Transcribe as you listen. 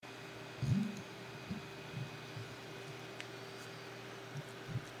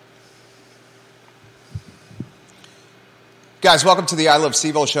Guys, welcome to the I Love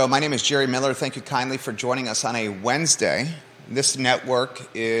CVille show. My name is Jerry Miller. Thank you kindly for joining us on a Wednesday. This network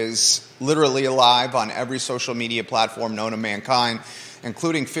is literally alive on every social media platform known to mankind,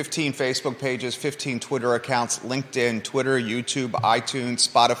 including 15 Facebook pages, 15 Twitter accounts, LinkedIn, Twitter, YouTube, iTunes,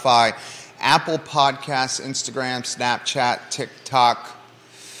 Spotify, Apple Podcasts, Instagram, Snapchat, TikTok,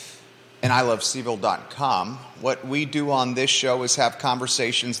 and ilovecville.com. What we do on this show is have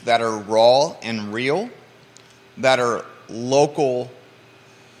conversations that are raw and real, that are local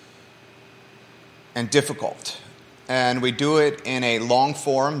and difficult. And we do it in a long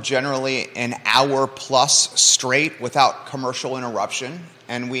form, generally an hour plus straight without commercial interruption.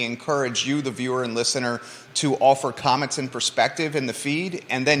 And we encourage you, the viewer and listener, to offer comments and perspective in the feed.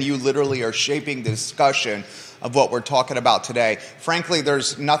 And then you literally are shaping the discussion of what we're talking about today. Frankly,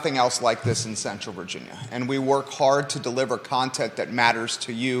 there's nothing else like this in Central Virginia. And we work hard to deliver content that matters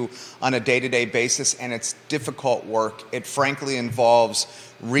to you on a day-to-day basis, and it's difficult work. It frankly involves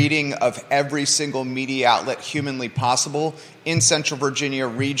reading of every single media outlet humanly possible in Central Virginia,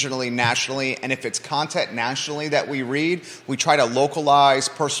 regionally, nationally. And if it's content nationally that we read, we try to localize,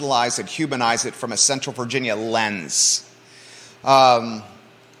 personalize, and humanize it from a Central Virginia lens.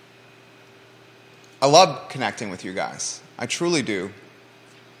 I love connecting with you guys. I truly do.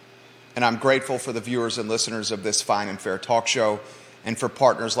 And I'm grateful for the viewers and listeners of this fine and fair talk show, and for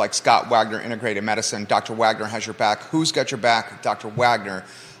partners like Scott Wagner Integrated Medicine. Dr. Wagner has your back. Who's got your back? Dr. Wagner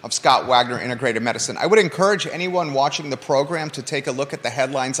of Scott Wagner Integrated Medicine. I would encourage anyone watching the program to take a look at the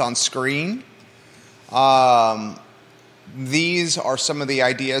headlines on screen. These are some of the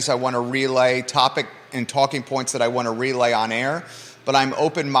ideas I want to relay, topic and talking points that I want to relay on air. But I'm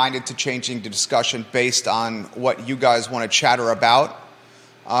open-minded to changing the discussion based on what you guys want to chatter about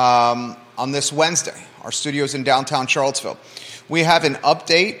on this Wednesday. Our studio's in downtown Charlottesville. We have an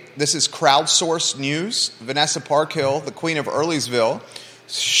update. This is crowdsourced news. Vanessa Parkhill, the Queen of Earlysville,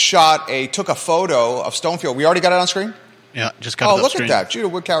 took a photo of Stonefield. We already got it on screen? Yeah, just got it on screen. Oh, look screen. at that. Judah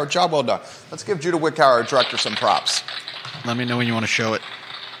Wickauer, job well done. Let's give Judah Wickauer, our director, some props. Let me know when you want to show it.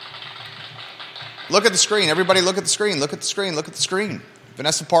 Look at the screen. Everybody look at the screen. Look at the screen. Look at the screen.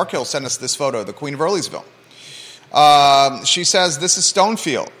 Vanessa Parkhill sent us this photo, the Queen of Earlysville. She says, this is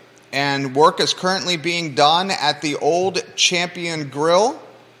Stonefield, and work is currently being done at the old Champion Grill.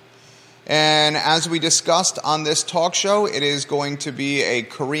 And as we discussed on this talk show, it is going to be a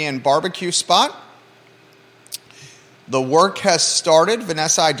Korean barbecue spot. The work has started.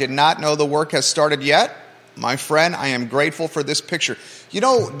 Vanessa, I did not know the work has started yet. My friend, I am grateful for this picture. You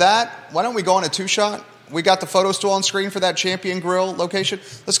know that, why don't we go on a two-shot? We got the photo still on screen for that Champion Grill location.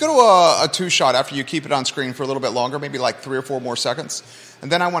 Let's go to a two-shot after you keep it on screen for a little bit longer, maybe like 3 or 4 more seconds. And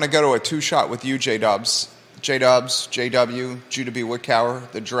then I want to go to a two-shot with you, J-Dubs. J-Dubs, JW, Judah B.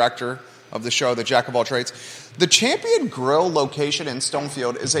 Wickauer, the director of the show, the Jack of All Trades. The Champion Grill location in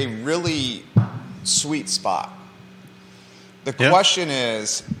Stonefield is a really sweet spot. The question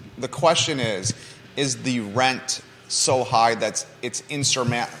is the rent so high that it's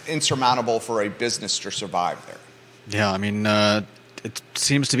insurmountable for a business to survive there? Yeah, I mean, it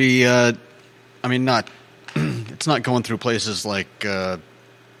seems to be, it's not going through places like,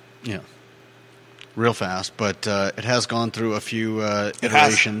 real fast, but it has gone through a few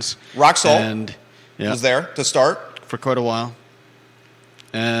iterations. Rock Salt and, was there to start for quite a while.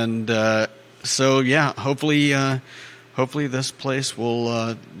 And hopefully this place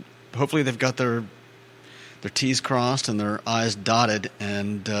will, hopefully they've got their T's crossed and their I's dotted,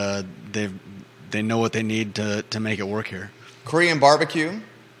 and they know what they need to make it work here. Korean barbecue,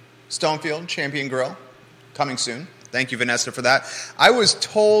 Stonefield, Champion Grill, coming soon. Thank you, Vanessa, for that. I was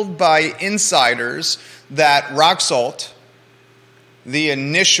told by insiders that Rock Salt, the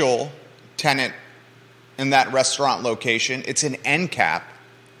initial tenant in that restaurant location, it's an end cap.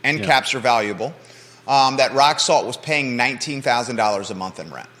 End caps are valuable. That Rock Salt was paying $19,000 a month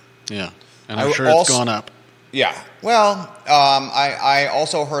in rent. Yeah, and I'm sure it's gone up. Yeah. Well, I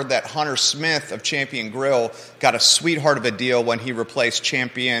also heard that Hunter Smith of Champion Grill got a sweetheart of a deal when he replaced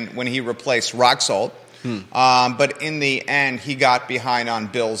Rock Salt. But in the end, he got behind on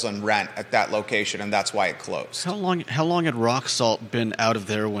bills and rent at that location, and that's why it closed. How long had Rock Salt been out of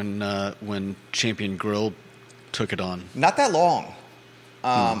there when Champion Grill took it on? Not that long.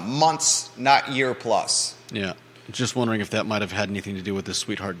 Months, not year plus. Yeah. Just wondering if that might have had anything to do with this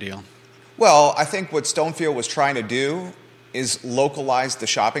sweetheart deal. Well, I think what Stonefield was trying to do is localize the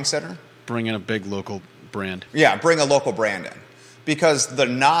shopping center. Bring in a big local brand. Yeah, bring a local brand in. Because the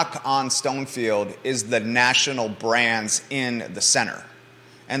knock on Stonefield is the national brands in the center.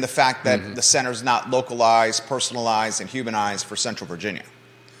 And the fact that the center's not localized, personalized, and humanized for Central Virginia.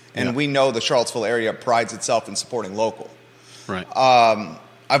 And we know the Charlottesville area prides itself in supporting local. Right.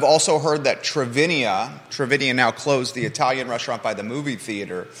 I've also heard that Trevinia now closed, the Italian restaurant by the movie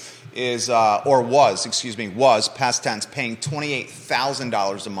theater, was past tense, paying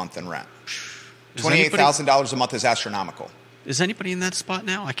 $28,000 a month in rent. $28,000 a month is astronomical. Is anybody in that spot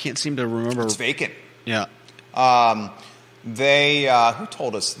now? I can't seem to remember. It's vacant. Yeah. Who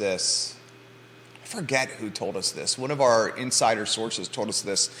told us this? I forget who told us this. One of our insider sources told us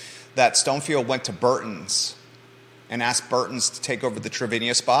this, that Stonefield went to Burton's and asked Burton's to take over the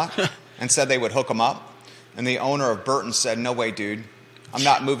Trevinia spot and said they would hook them up. And the owner of Burton's said, no way, dude. I'm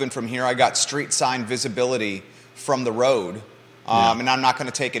not moving from here. I got street sign visibility from the road, and I'm not going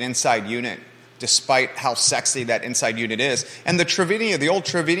to take an inside unit, despite how sexy that inside unit is. And the old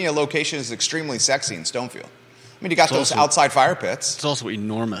Trevinia location is extremely sexy in Stonefield. I mean, you got those outside fire pits. It's also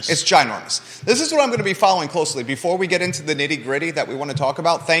enormous. It's ginormous. This is what I'm going to be following closely. Before we get into the nitty-gritty that we want to talk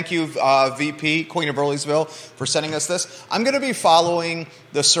about, thank you, VP, Queen of Earlysville, for sending us this. I'm going to be following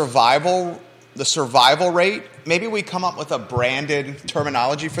the survival rate. Maybe we come up with a branded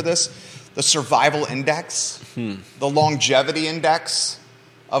terminology for this. The survival index, the longevity index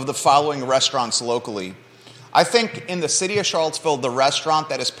of the following restaurants locally. I think in the city of Charlottesville, the restaurant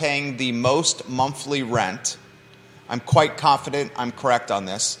that is paying the most monthly rent, I'm quite confident I'm correct on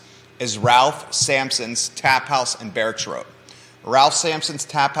this, is Ralph Sampson's Tap House in Barracks Road. Ralph Sampson's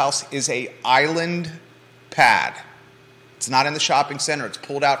Tap House is a island pad. It's not in the shopping center. It's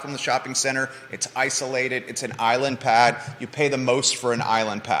pulled out from the shopping center. It's isolated. It's an island pad. You pay the most for an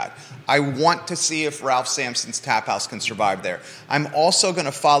island pad. I want to see if Ralph Sampson's Tap House can survive there. I'm also going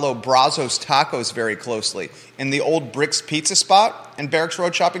to follow Brazos Tacos very closely. In the old Bricks Pizza spot in Barracks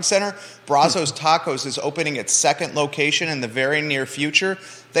Road Shopping Center, Brazos Tacos is opening its second location in the very near future.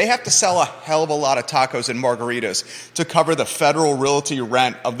 They have to sell a hell of a lot of tacos and margaritas to cover the federal realty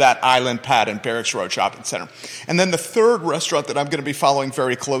rent of that island pad in Barracks Road Shopping Center. And then the third restaurant that I'm going to be following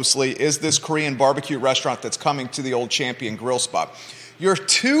very closely is this Korean barbecue restaurant that's coming to the old Champion Grill spot. Your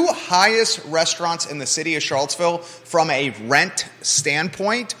two highest restaurants in the city of Charlottesville from a rent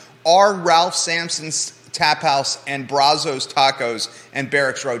standpoint are Ralph Sampson's Tap House and Brazos Tacos and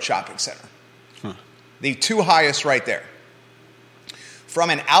Barracks Road Shopping Center. The two highest right there. From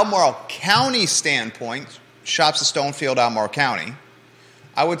an Albemarle County standpoint, Shops of Stonefield, Albemarle County,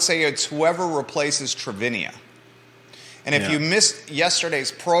 I would say it's whoever replaces Trevinia. And if you missed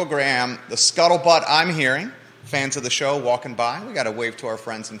yesterday's program, the scuttlebutt I'm hearing, fans of the show walking by, we got to wave to our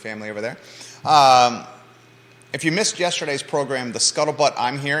friends and family over there. If you missed yesterday's program, the scuttlebutt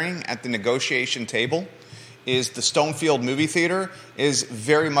I'm hearing at the negotiation table is the Stonefield movie theater is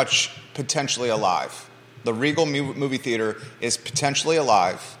very much potentially alive. The Regal movie theater is potentially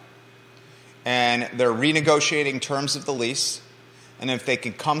alive, and they're renegotiating terms of the lease. And if they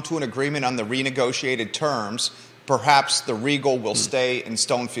can come to an agreement on the renegotiated terms, perhaps the Regal will stay in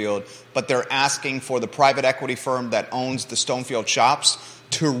Stonefield, but they're asking for the private equity firm that owns the Stonefield shops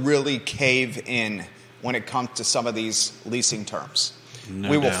to really cave in when it comes to some of these leasing terms.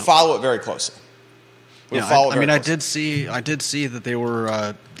 We will follow it very closely. I did see that they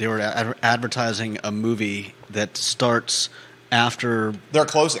were advertising a movie that starts after they're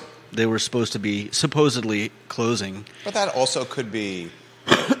closing. They were supposedly closing, but that also could be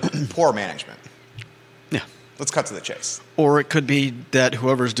poor management. Yeah, let's cut to the chase. Or it could be that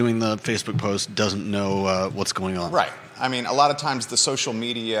whoever's doing the Facebook post doesn't know what's going on. Right. I mean, a lot of times the social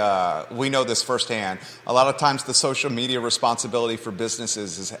media, we know this firsthand, a lot of times the social media responsibility for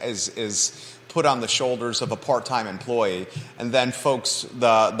businesses is put on the shoulders of a part-time employee. And then folks,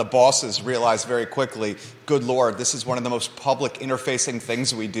 the bosses realize very quickly, good Lord, this is one of the most public interfacing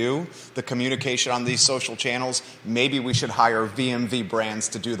things we do, the communication on these social channels. Maybe we should hire VMV Brands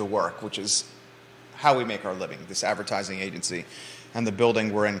to do the work, which is how we make our living, this advertising agency and the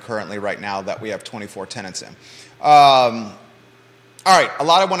building we're in currently right now that we have 24 tenants in. All right, a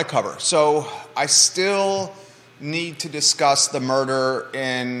lot I want to cover. So I still need to discuss the murder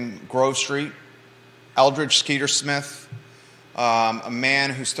in Grove Street. Eldridge Skeeter Smith, a man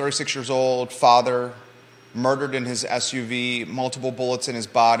who's 36 years old, father, murdered in his SUV, multiple bullets in his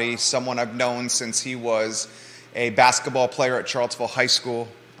body, someone I've known since he was a basketball player at Charlottesville High School.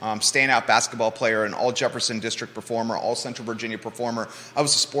 Standout basketball player, an all-Jefferson District performer, all-Central Virginia performer. I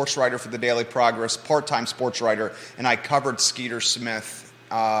was a sports writer for the Daily Progress, part-time sports writer, and I covered Skeeter Smith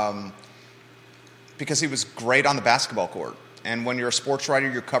because he was great on the basketball court. And when you're a sports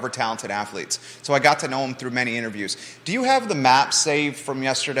writer, you cover talented athletes. So I got to know him through many interviews. Do you have the map saved from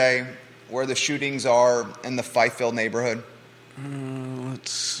yesterday where the shootings are in the Fifeville neighborhood?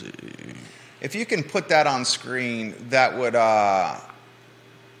 Let's see. If you can put that on screen, that would...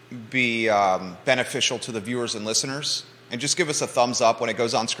 be beneficial to the viewers and listeners. And just give us a thumbs up when it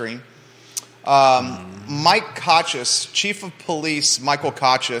goes on screen. Mike Kochis, Chief of Police Michael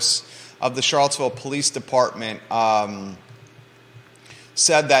Kochis of the Charlottesville Police Department,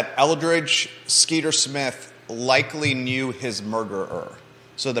 said that Eldridge Skeeter Smith likely knew his murderer.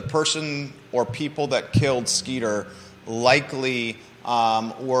 So the person or people that killed Skeeter likely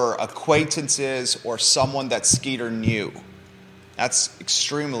were acquaintances or someone that Skeeter knew. That's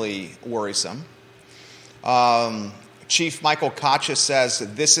extremely worrisome. Chief Michael Kochis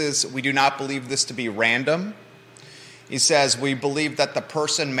says, we do not believe this to be random. He says, we believe that the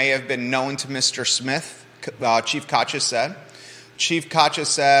person may have been known to Mr. Smith, Chief Kochis said. Chief Kochis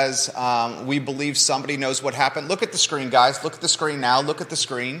says, we believe somebody knows what happened. Look at the screen, guys. Look at the screen now. Look at the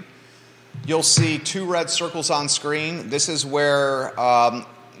screen. You'll see 2 red circles on screen. This is where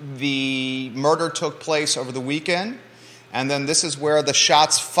the murder took place over the weekend. And then this is where the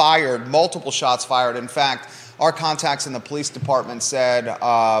shots fired, multiple shots fired. In fact, our contacts in the police department said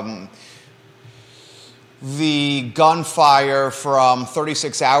the gunfire from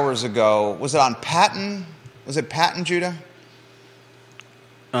 36 hours ago, was it on Patton? Was it Patton, Judah?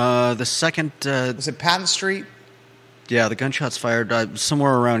 The second... was it Patton Street? Yeah, the gunshots fired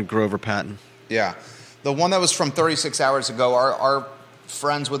somewhere around Grover Patton. Yeah. The one that was from 36 hours ago, our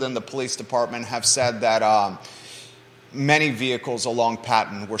friends within the police department have said that many vehicles along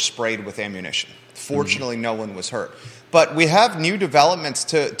Patton were sprayed with ammunition. Fortunately, no one was hurt. But we have new developments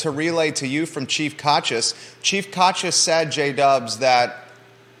to relay to you from Chief Kochis. Chief Kochis said, J-Dubs, that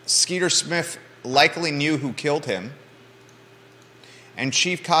Skeeter Smith likely knew who killed him. And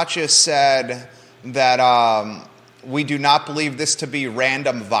Chief Kochis said that we do not believe this to be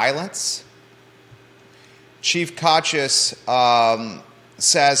random violence. Chief Kochis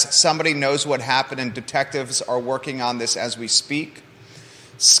says somebody knows what happened and detectives are working on this as we speak.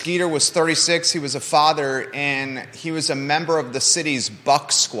 Skeeter was 36. He was a father, and he was a member of the city's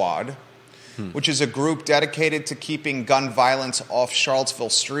Buck Squad, which is a group dedicated to keeping gun violence off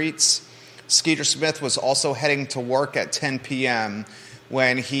Charlottesville streets. Skeeter Smith was also heading to work at 10 p.m.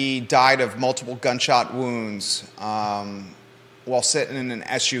 when he died of multiple gunshot wounds while sitting in an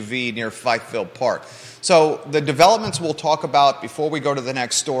SUV near Fifeville Park. So the developments we'll talk about before we go to the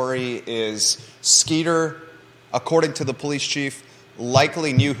next story is Skeeter, according to the police chief,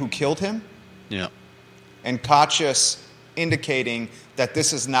 likely knew who killed him. Yeah. And Kochis indicating that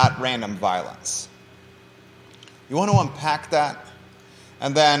this is not random violence. You want to unpack that?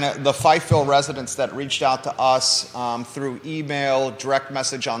 And then the Fifeville residents that reached out to us through email, direct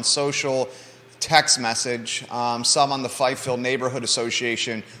message on social, text message, some on the Fifeville Neighborhood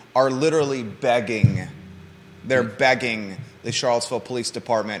Association are literally begging. They're begging the Charlottesville Police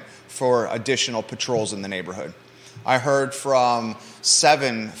Department for additional patrols in the neighborhood. I heard from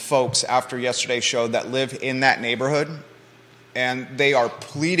 7 folks after yesterday's show that live in that neighborhood, and they are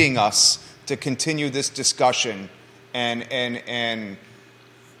pleading us to continue this discussion and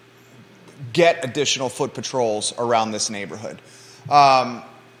get additional foot patrols around this neighborhood. What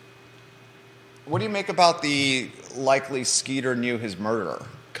do you make about the likely Skeeter knew his murderer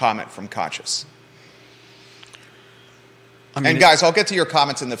comment from Kochis? And guys, I'll get to your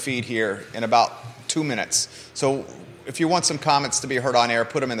comments in the feed here in about 2 minutes. So if you want some comments to be heard on air,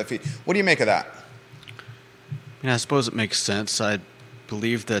 put them in the feed. What do you make of that? Yeah, I suppose it makes sense. I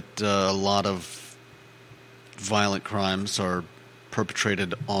believe that a lot of violent crimes are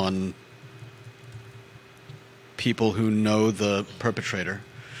perpetrated on people who know the perpetrator.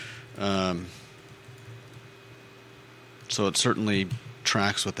 So it certainly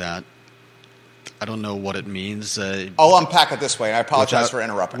tracks with that. I don't know what it means. I'll unpack it this way. I apologize for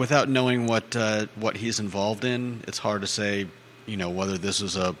interrupting. Without knowing what he's involved in, it's hard to say, whether this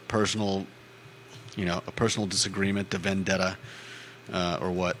is a personal disagreement, a vendetta,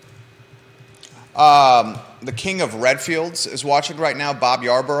 or what. The king of Redfields is watching right now, Bob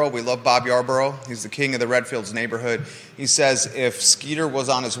Yarborough. We love Bob Yarborough. He's the king of the Redfields neighborhood. He says if Skeeter was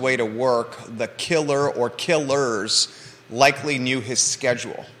on his way to work, the killer or killers likely knew his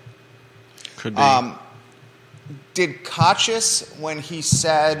schedule. Could be. Did Kochis, when he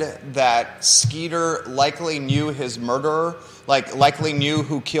said that Skeeter likely knew his murderer, likely knew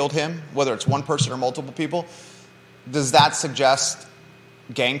who killed him, whether it's one person or multiple people, does that suggest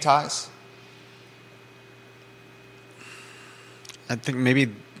gang ties? I think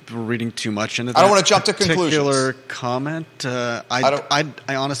maybe we're reading too much into that. I don't want to jump to conclusions. Particular comment. I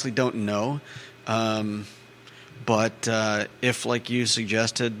honestly don't know. But if, like you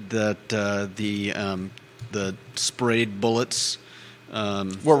suggested, that the sprayed bullets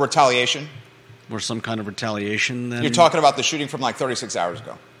were retaliation, were some kind of retaliation, then you're talking about the shooting from 36 hours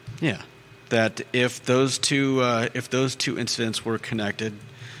ago. Yeah. that if those two incidents were connected,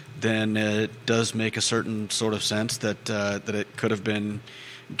 then it does make a certain sort of sense that that it could have been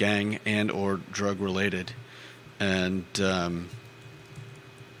gang and or drug related, and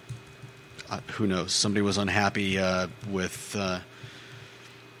who knows? Somebody was unhappy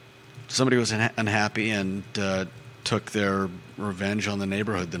unhappy and took their revenge on the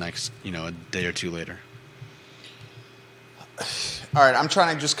neighborhood the next, a day or two later. All right, I'm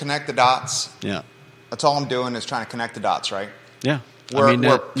trying to just connect the dots. Yeah. That's all I'm doing is trying to connect the dots, right? Yeah. We're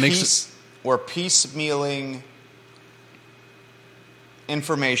piecemealing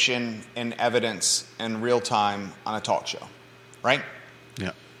information and evidence in real time on a talk show, right?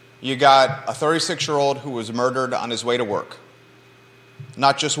 Yeah. You got a 36-year-old who was murdered on his way to work.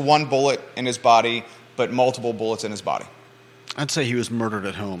 Not just one bullet in his body, but multiple bullets in his body. I'd say he was murdered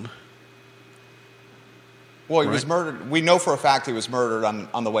at home. Well, he was murdered. We know for a fact he was murdered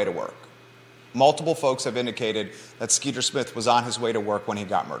on the way to work. Multiple folks have indicated that Skeeter Smith was on his way to work when he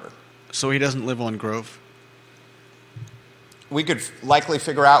got murdered. So he doesn't live on Grove? We could likely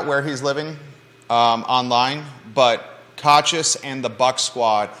figure out where he's living online, but Kochis and the Buck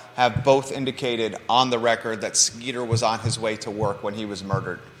Squad have both indicated on the record that Skeeter was on his way to work when he was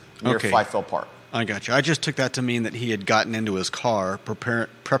murdered near Fifeville Park. I got you. I just took that to mean that he had gotten into his car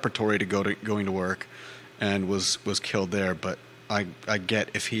preparatory to going to work and was killed there. But I get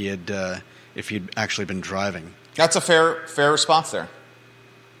if he'd actually been driving. That's a fair response there.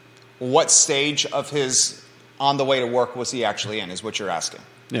 What stage of his on the way to work was he actually in, is what you're asking.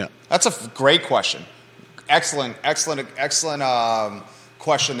 Yeah. That's a great question. Excellent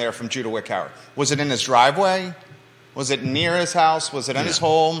question there from Judah Wickhauer. Was it in his driveway? Was it near his house? Was it in his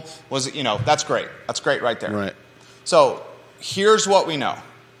home? Was it, that's great. That's great right there. Right. So here's what we know.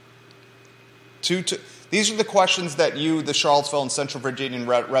 These are the questions that you, the Charlottesville and Central Virginian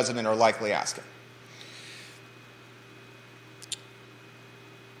resident, are likely asking.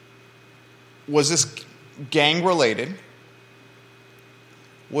 Was this gang related?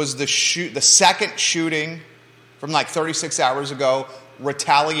 Was the second shooting from like 36 hours ago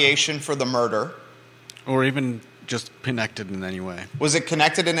retaliation for the murder? Or even just connected in any way. Was it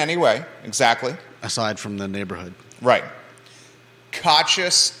connected in any way? Exactly. Aside from the neighborhood. Right.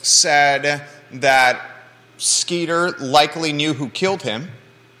 Kochis said that Skeeter likely knew who killed him.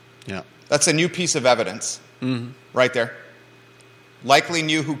 Yeah. That's a new piece of evidence right there. Likely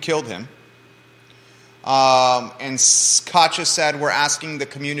knew who killed him. And Kochis said, we're asking the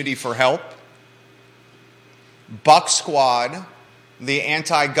community for help. Buck Squad, the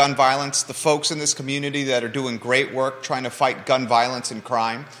anti-gun violence, the folks in this community that are doing great work trying to fight gun violence and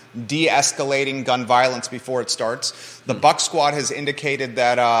crime, de-escalating gun violence before it starts. The Buck Squad has indicated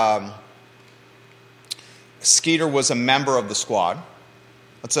that Skeeter was a member of the squad.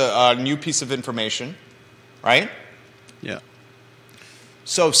 That's a new piece of information, right? Yeah.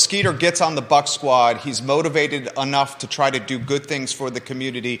 So Skeeter gets on the Buck Squad. He's motivated enough to try to do good things for the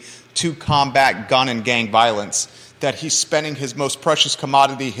community to combat gun and gang violence that he's spending his most precious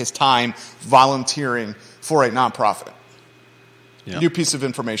commodity, his time, volunteering for a nonprofit. Yeah. New piece of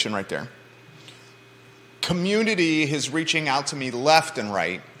information right there. Community is reaching out to me left and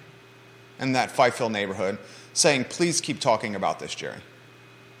right in that Fifeville neighborhood saying, please keep talking about this, Jerry.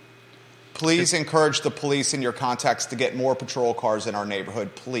 Please encourage the police in your contacts to get more patrol cars in our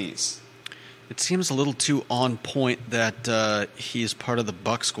neighborhood, please. It seems a little too on point that he's part of the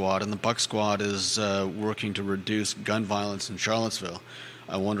Buck Squad, and the Buck Squad is working to reduce gun violence in Charlottesville.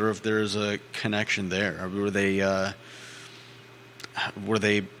 I wonder if there's a connection there. Were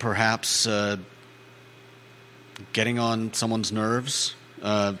they perhaps getting on someone's nerves?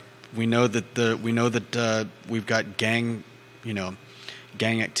 We know that we've got gang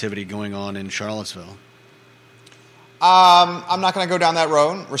activity going on in Charlottesville. I'm not going to go down that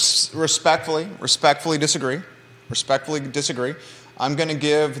road. Respectfully disagree. I'm going to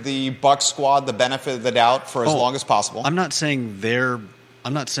give the Buck Squad the benefit of the doubt for as long as possible. I'm not saying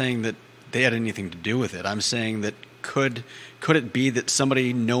that they had anything to do with it. I'm saying that could it be that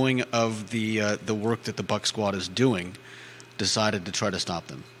somebody knowing of the work that the Buck Squad is doing decided to try to stop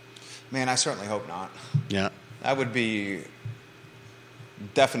them? Man, I certainly hope not. Yeah. That would be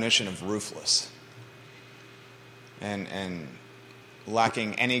definition of ruthless and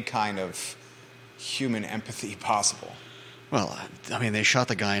lacking any kind of human empathy possible. Well, I mean, they shot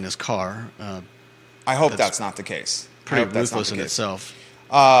the guy in his car. I hope that's not the case. Pretty ruthless in itself.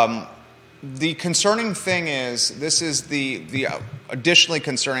 The concerning thing is, this is the additionally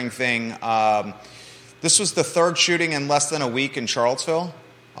concerning thing. This was the third shooting in less than a week in Charlottesville.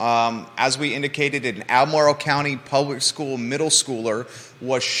 As we indicated, an Albemarle County public school middle schooler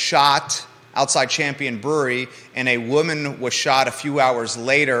was shot outside Champion Brewery, and a woman was shot a few hours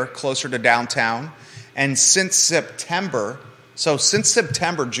later, closer to downtown. And since September,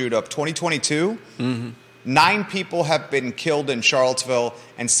 Judah, of 2022, 9 people have been killed in Charlottesville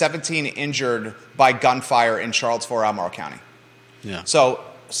and 17 injured by gunfire in Charlottesville, Albemarle County. Yeah. So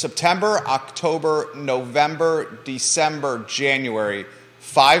September, October, November, December, January,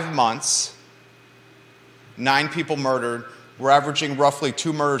 5 months, 9 people murdered. We're averaging roughly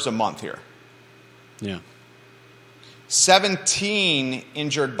 2 murders a month here. Yeah. 17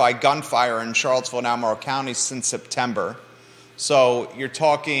 injured by gunfire in Charlottesville and Albemarle County since September. So you're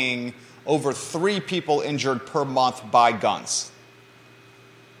talking over 3 people injured per month by guns.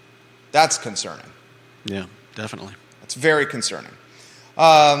 That's concerning. Yeah, definitely. It's very concerning.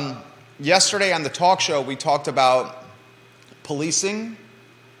 Yesterday on the talk show, we talked about policing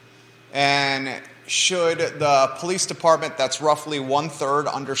and should the police department, that's roughly 1/3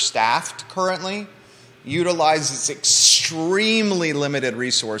 understaffed currently, utilize its extremely limited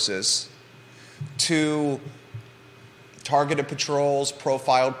resources to targeted patrols,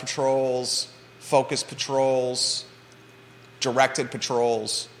 profiled patrols, focused patrols, directed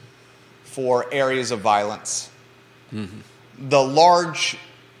patrols for areas of violence.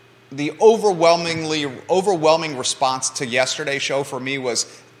 The overwhelming response to yesterday's show for me was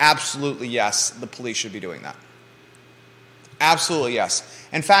absolutely yes, the police should be doing that. Absolutely yes.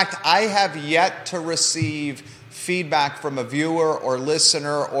 In fact, I have yet to receive feedback from a viewer or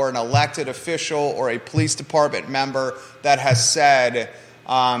listener or an elected official or a police department member that has said,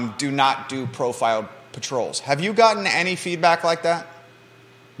 do not do profiled patrols. Have you gotten any feedback like that?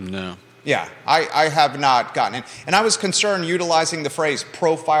 No. Yeah, I have not gotten it. And I was concerned utilizing the phrase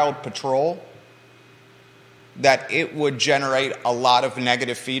profiled patrol, that it would generate a lot of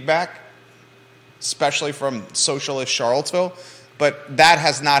negative feedback, especially from socialist Charlottesville, but that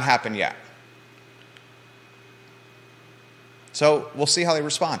has not happened yet. So we'll see how they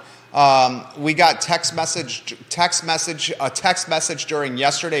respond. We got a text message during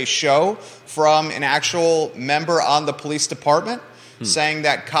yesterday's show from an actual member on the police department saying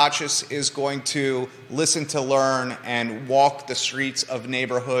that Kochis is going to listen to learn and walk the streets of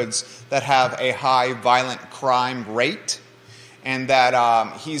neighborhoods that have a high violent crime rate, and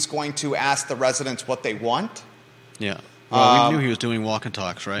that he's going to ask the residents what they want. Yeah. Well, we knew he was doing walk and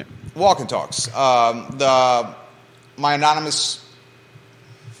talks, right? Walk and talks. My anonymous,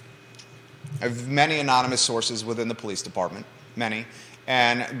 I have many anonymous sources within the police department, many,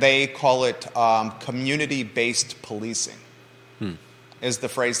 and they call it community-based policing. Is the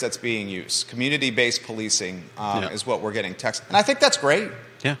phrase that's being used. Community-based policing is what we're getting text. And I think that's great.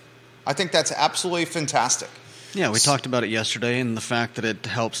 Yeah. I think that's absolutely fantastic. Yeah, we talked about it yesterday, and the fact that it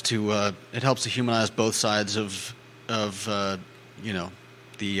helps to humanize both sides of the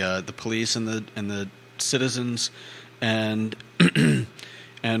police and the citizens, and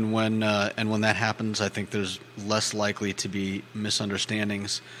and when that happens, I think there's less likely to be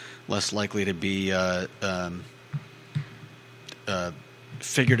misunderstandings, less likely to be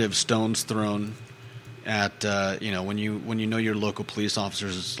figurative stones thrown at when you know your local police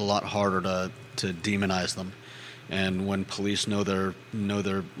officers, it's a lot harder to demonize them, and when police know their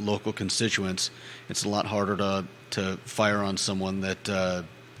local constituents, it's a lot harder to fire on someone that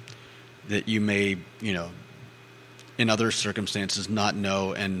you may in other circumstances not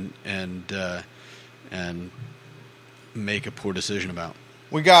know and make a poor decision about.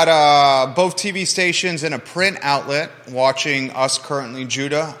 We got both TV stations and a print outlet watching us currently,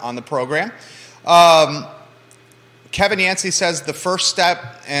 Judah, on the program. Kevin Yancey says the first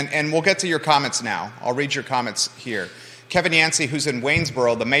step, and we'll get to your comments now. I'll read your comments here. Kevin Yancey, who's in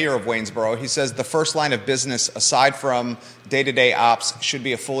Waynesboro, the mayor of Waynesboro, he says the first line of business, aside from day-to-day ops, should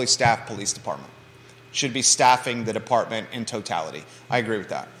be a fully staffed police department. Should be staffing the department in totality. I agree with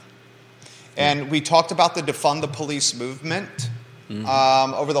that. And we talked about the defund the police movement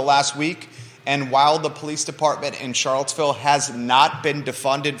over the last week. And while the police department in Charlottesville has not been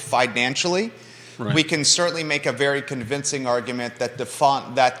defunded financially, right, we can certainly make a very convincing argument that the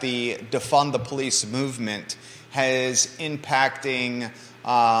defund the police movement is impacting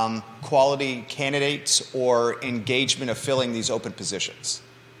quality candidates or engagement of filling these open positions.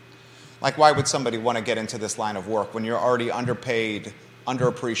 Like, why would somebody want to get into this line of work when you're already underpaid,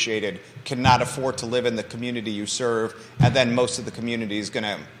 underappreciated, cannot afford to live in the community you serve, and then most of the community is going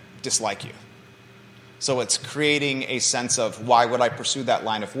to dislike you? So it's creating a sense of, why would I pursue that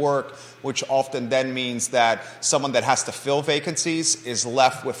line of work, which often then means that someone that has to fill vacancies is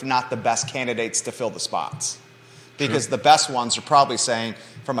left with not the best candidates to fill the spots. Because the best ones are probably saying,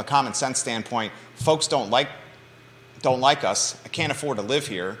 from a common sense standpoint, folks don't like us. I can't afford to live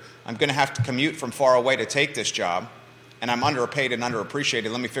here. I'm going to have to commute from far away to take this job, and I'm underpaid and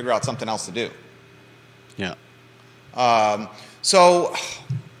underappreciated. Let me figure out something else to do. Yeah. So,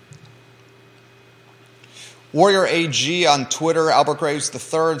 Warrior AG on Twitter, Albert Graves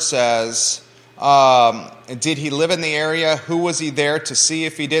III says, did he live in the area? Who was he there to see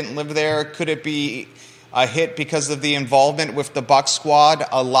if he didn't live there? Could it be a hit because of the involvement with the Buck Squad?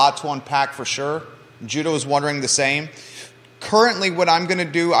 A lot to unpack for sure. Judo is wondering the same. Currently, what I'm going to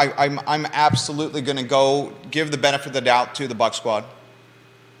do, I'm absolutely going to go give the benefit of the doubt to the Buck Squad.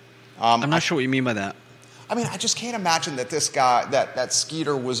 I'm not sure what you mean by that. I mean, I just can't imagine that this guy, that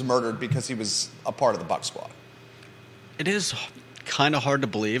Skeeter was murdered because he was a part of the Buck Squad. It is kind of hard to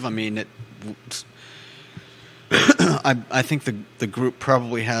believe. I mean, I think the group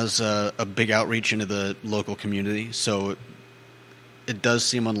probably has a big outreach into the local community, so it does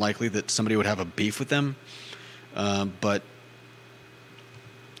seem unlikely that somebody would have a beef with them. But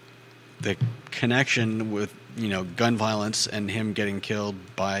the connection with gun violence and him getting killed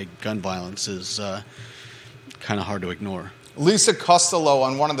by gun violence is kind of hard to ignore. Lisa Costello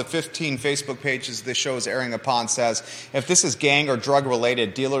on one of the 15 Facebook pages this show is airing upon says, if this is gang or drug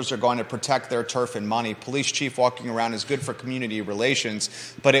related, dealers are going to protect their turf and money. Police chief walking around is good for community relations,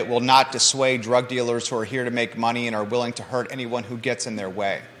 but it will not dissuade drug dealers who are here to make money and are willing to hurt anyone who gets in their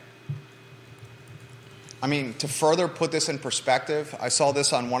way. I mean, to further put this in perspective, I saw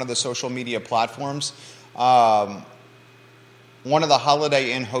this on one of the social media platforms. One of the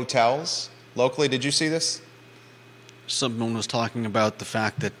Holiday Inn hotels locally, did you see this? Someone was talking about the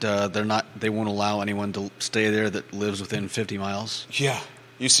fact that they won't allow anyone to stay there that lives within 50 miles. Yeah.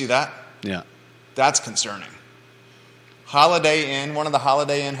 You see that? Yeah. That's concerning. Holiday Inn, one of the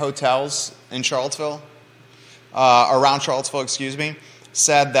Holiday Inn hotels in Charlottesville, around Charlottesville,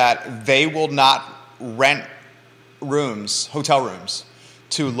 said that they will not rent hotel rooms,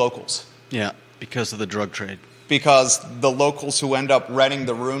 to locals. Yeah, because of the drug trade. Because the locals who end up renting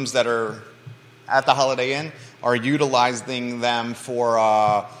the rooms that are at the Holiday Inn are utilizing them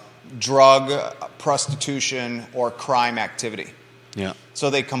for drug, prostitution, or crime activity. Yeah. So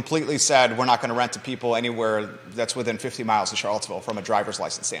they completely said, we're not going to rent to people anywhere that's within 50 miles of Charlottesville from a driver's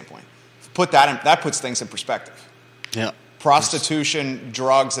license standpoint. That puts things in perspective. Yeah. Prostitution,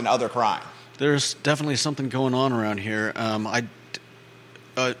 drugs, and other crime. There's definitely something going on around here.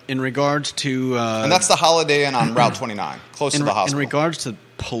 In regards to... and that's the Holiday Inn on Route 29, close to the hospital. In regards to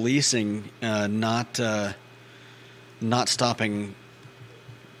policing not stopping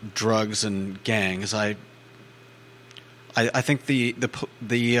drugs and gangs, I think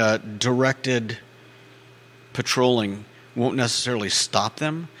the directed patrolling won't necessarily stop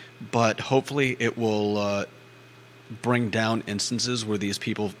them, but hopefully it will bring down instances where these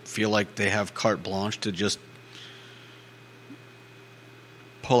people feel like they have carte blanche to just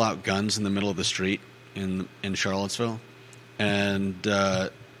pull out guns in the middle of the street in Charlottesville. And I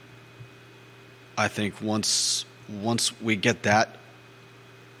think once we get that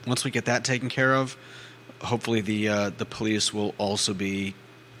taken care of, hopefully the police will also be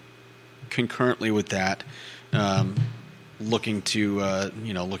concurrently with that looking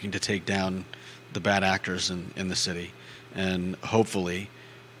to take down the bad actors in the city, and hopefully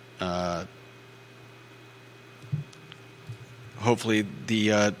the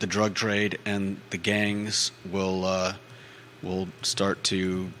drug trade and the gangs will start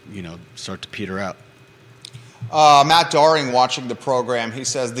to peter out. Matt Daring, watching the program, he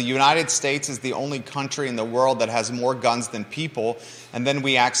says the United States is the only country in the world that has more guns than people, and then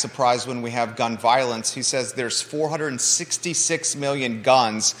we act surprised when we have gun violence. He says there's 466 million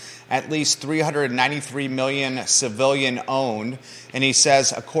guns, at least 393 million civilian-owned, and he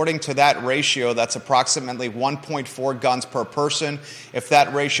says according to that ratio, that's approximately 1.4 guns per person. If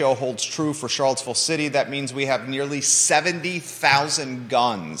that ratio holds true for Charlottesville City, that means we have nearly 70,000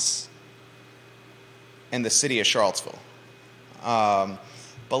 guns in the city of Charlottesville.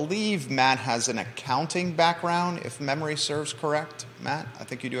 Believe Matt has an accounting background, if memory serves correct. Matt, I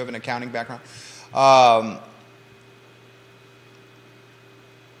think you do have an accounting background.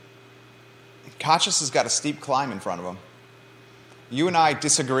 Kachis has got a steep climb in front of him. You and I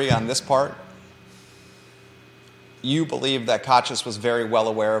disagree on this part. You believe that Kachis was very well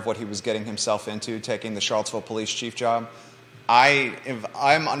aware of what he was getting himself into, taking the Charlottesville police chief job.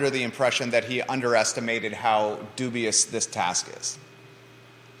 I'm under the impression that he underestimated how dubious this task is.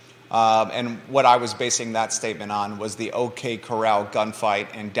 And what I was basing that statement on was the OK Corral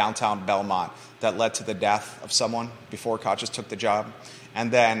gunfight in downtown Belmont that led to the death of someone before Kachis took the job.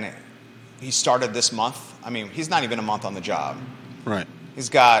 And then he started this month. I mean, he's not even a month on the job. Right. He's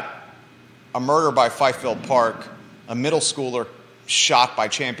got a murder by Fifeville Park, a middle schooler shot by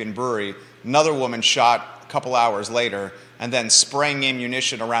Champion Brewery, another woman shot a couple hours later, and then spraying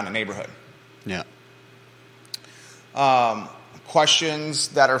ammunition around the neighborhood. Yeah. Questions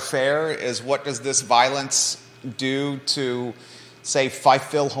that are fair is, what does this violence do to, say,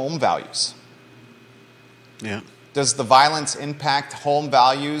 CVille home values? Yeah. Does the violence impact home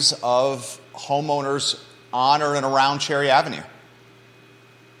values of homeowners on or and around Cherry Avenue?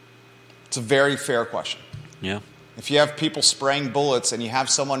 It's a very fair question. Yeah. If you have people spraying bullets and you have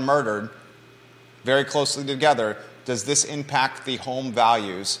someone murdered very closely together, does this impact the home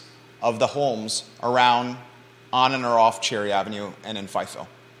values of the homes around, on and or off Cherry Avenue and in CVille?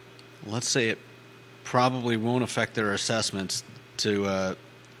 Let's say it probably won't affect their assessments to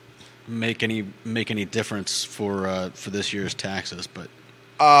make any difference for this year's taxes, but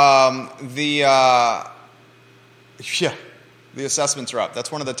the assessments are up.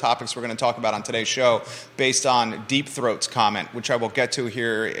 That's one of the topics we're going to talk about on today's show, based on Deep Throat's comment, which I will get to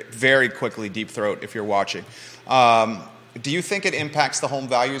here very quickly. Deep Throat, if you're watching, do you think it impacts the home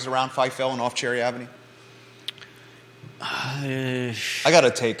values around CVille and off Cherry Avenue? I got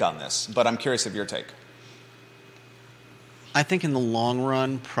a take on this, but I'm curious of your take. I think in the long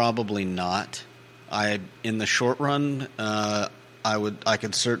run, probably not. In the short run, I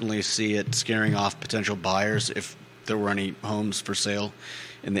could certainly see it scaring off potential buyers if there were any homes for sale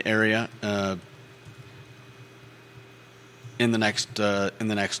in the area in the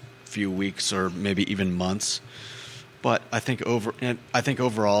next few weeks or maybe even months. But I think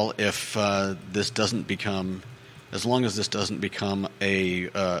overall, if this doesn't become, as long as this doesn't become a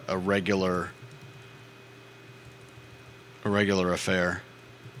regular affair,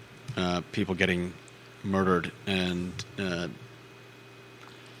 people getting murdered and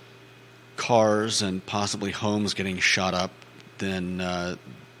cars and possibly homes getting shot up, then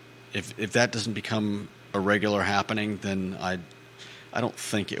if that doesn't become a regular happening, then I don't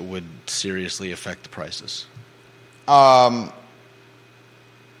think it would seriously affect the prices. I'm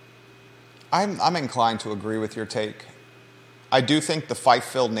inclined to agree with your take. I do think the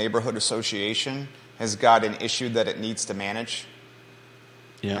CVille Neighborhood Association has got an issue that it needs to manage.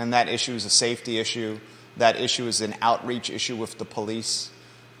 Yeah. And that issue is a safety issue. That issue is an outreach issue with the police.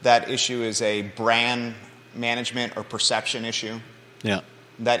 That issue is a brand management or perception issue. Yeah.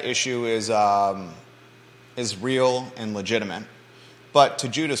 That issue is real and legitimate. But to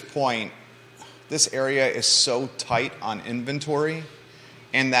Judah's point, this area is so tight on inventory,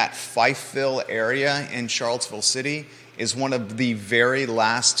 and that CVille area in Charlottesville City is one of the very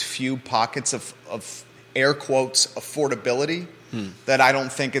last few pockets of air quotes affordability that I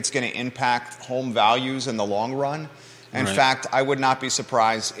don't think it's going to impact home values in the long run. In fact, I would not be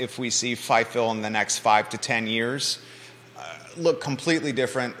surprised if we see CVille in the next 5 to 10 years look completely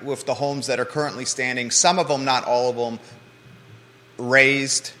different, with the homes that are currently standing, some of them, not all of them,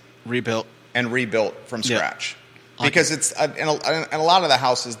 raised, rebuilt from scratch. Because it's in a lot of the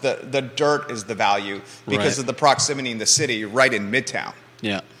houses, the dirt is the value because of the proximity in the city, right in Midtown.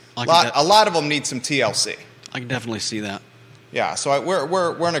 Yeah, a lot of them need some TLC. I can definitely see that. Yeah, so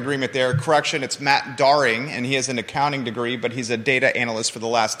we're in agreement there. Correction, it's Matt Daring, and he has an accounting degree, but he's a data analyst for the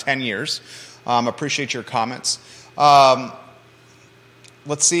last 10 years. Appreciate your comments.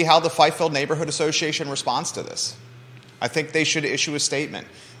 Let's see how the CVille Neighborhood Association responds to this. I think they should issue a statement.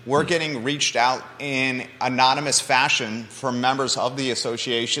 We're getting reached out in anonymous fashion from members of the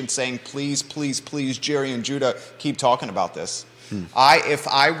association saying, please, please, please, Jerry and Judah, keep talking about this. If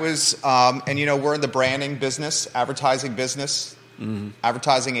I was, and we're in the branding business, advertising business,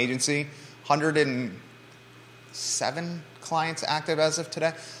 advertising agency, 107 clients active as of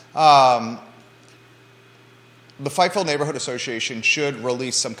today. The CVille Neighborhood Association should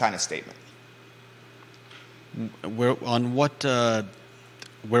release some kind of statement. Where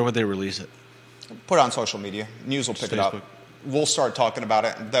would they release it? Put it on social media. News will pick it up. We'll start talking about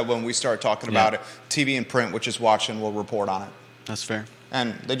it. That when we start talking about it, TV and print, which is watching, will report on it. That's fair.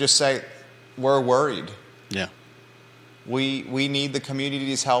 And they just say, we're worried. Yeah. We need the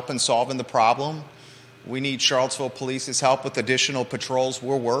community's help in solving the problem. We need Charlottesville Police's help with additional patrols.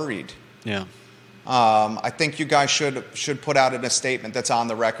 We're worried. Yeah. I think you guys should put out in a statement that's on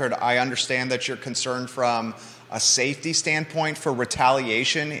the record. I understand that you're concerned from a safety standpoint for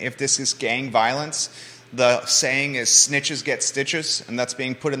retaliation if this is gang violence. The saying is snitches get stitches, and that's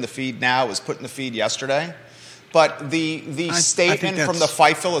being put in the feed now. It was put in the feed yesterday. But the statement from the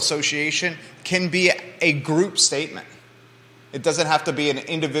CVille Association can be a group statement. It doesn't have to be an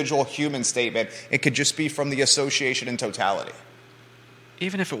individual human statement. It could just be from the association in totality.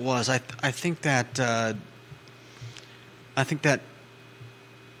 Even if it was, I think that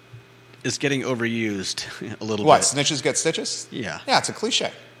is getting overused a little What, bit. snitches get stitches? Yeah. Yeah, it's a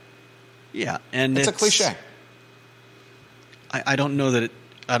cliche. Yeah, and It's a cliche. I don't know that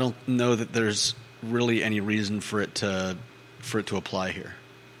I don't know that there's really any reason for it to apply here.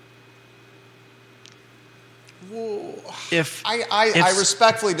 I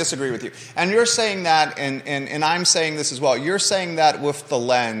respectfully disagree with you. And you're saying that, and I'm saying this as well. You're saying that with the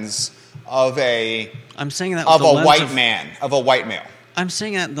lens of a white male. I'm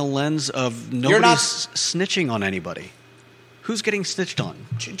saying that in the lens of nobody's snitching on anybody. Who's getting snitched on?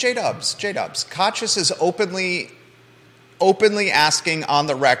 J-Dubs. Kachis is openly asking on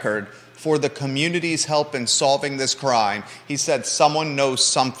the record for the community's help in solving this crime. He said, someone knows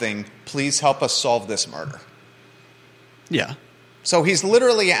something. Please help us solve this murder. Yeah. So he's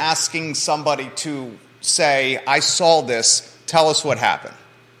literally asking somebody to say, I saw this. Tell us what happened.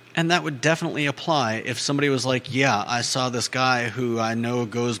 And that would definitely apply if somebody was like, yeah, I saw this guy who I know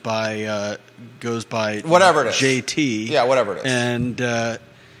goes by whatever it is. JT. Yeah, whatever it is. And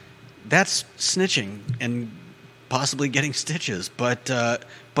that's snitching and possibly getting stitches. But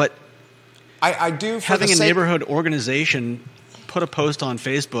I do, for having a neighborhood organization put a post on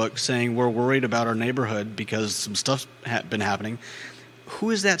Facebook saying we're worried about our neighborhood because some stuff's been happening.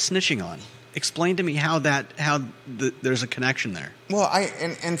 Who is that snitching on? Explain to me how there's a connection there. Well,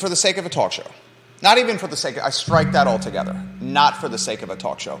 and for the sake of a talk show, not even for the sake of, I strike that altogether. Not for the sake of a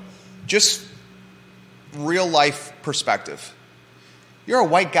talk show, just real life perspective. You're a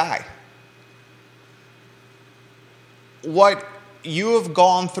white guy. What you have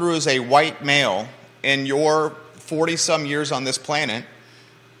gone through as a white male in your 40-some years on this planet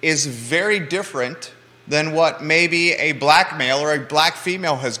is very different than what maybe a black male or a black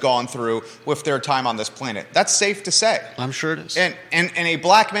female has gone through with their time on this planet. That's safe to say. I'm sure it is. And a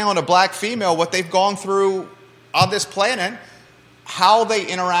black male and a black female, what they've gone through on this planet, how they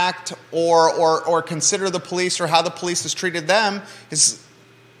interact or consider the police or how the police has treated them is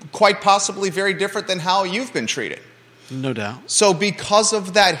quite possibly very different than how you've been treated. No doubt. So because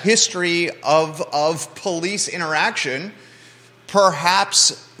of that history of police interaction,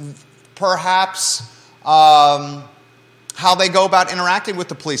 perhaps how they go about interacting with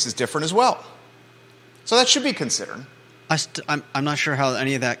the police is different as well. So that should be considered. I'm not sure how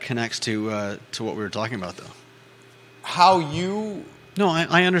any of that connects to what we were talking about, though. How you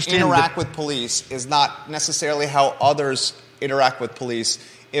I understand interact with police is not necessarily how others interact with police.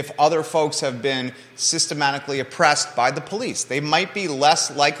 If other folks have been systematically oppressed by the police, they might be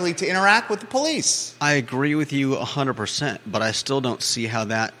less likely to interact with the police. I agree with you 100%, but I still don't see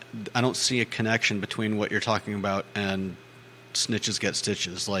I don't see a connection between what you're talking about and snitches get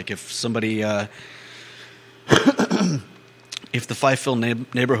stitches. Like if somebody, if the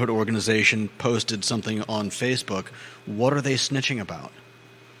CVille neighborhood organization posted something on Facebook, what are they snitching about?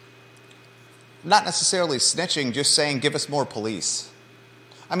 Not necessarily snitching, just saying, give us more police.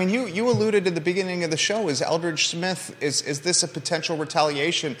 I mean, you alluded at the beginning of the show, is Eldridge Smith, is this a potential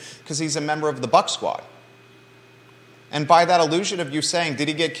retaliation because he's a member of the Buck Squad? And by that allusion of you saying, did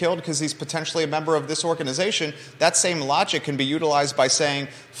he get killed because he's potentially a member of this organization, that same logic can be utilized by saying,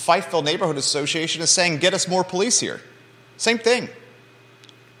 CVille Neighborhood Association is saying, get us more police here. Same thing.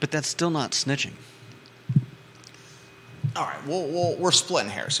 But that's still not snitching. All right, we're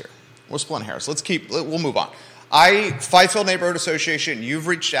splitting hairs here. We'll move on. CVille Neighborhood Association, you've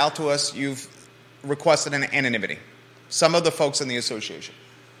reached out to us. You've requested an anonymity. Some of the folks in the association.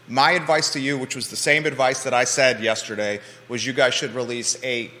 My advice to you, which was the same advice that I said yesterday, was you guys should release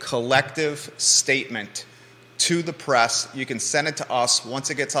a collective statement to the press. You can send it to us. Once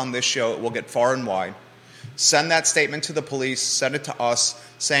it gets on this show, it will get far and wide. Send that statement to the police. Send it to us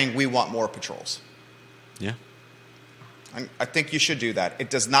saying we want more patrols. Yeah. I think you should do that. It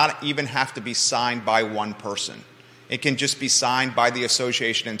does not even have to be signed by one person. It can just be signed by the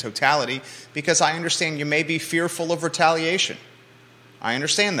association in totality, because I understand you may be fearful of retaliation. I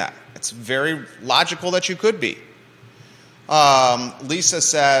understand that. It's very logical that you could be. Lisa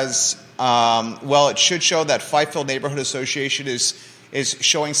says, well, it should show that CVille Neighborhood Association is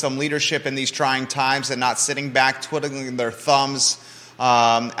showing some leadership in these trying times and not sitting back twiddling their thumbs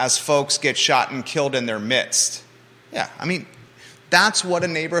as folks get shot and killed in their midst. Yeah, I mean, that's what a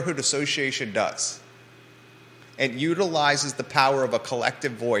neighborhood association does. It utilizes the power of a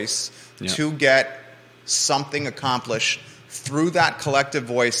collective voice to get something accomplished through that collective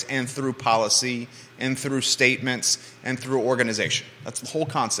voice and through policy and through statements and through organization. That's the whole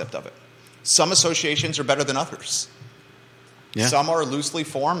concept of it. Some associations are better than others. Yeah. Some are loosely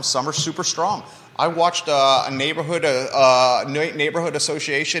formed. Some are super strong. I watched a neighborhood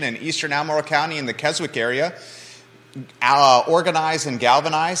association in eastern Albemarle County in the Keswick area. organize and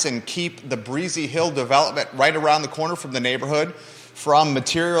galvanize and keep the Breezy Hill development right around the corner from the neighborhood from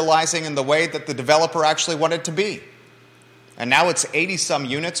materializing in the way that the developer actually wanted it to be. And now it's 80-some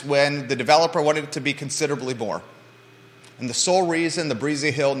units when the developer wanted it to be considerably more. And the sole reason the Breezy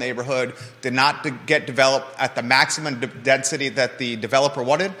Hill neighborhood did not get developed at the maximum density that the developer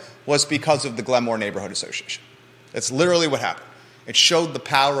wanted was because of the Glenmore Neighborhood Association. That's literally what happened. It showed the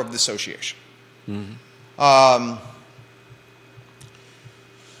power of the association. Mm-hmm.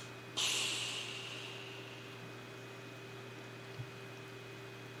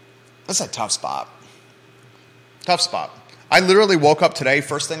 That's a tough spot. Tough spot. I literally woke up today,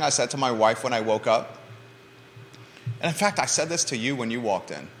 first thing I said to my wife when I woke up, and in fact, I said this to you when you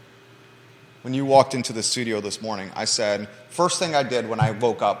walked in. When you walked into the studio this morning, I said, first thing I did when I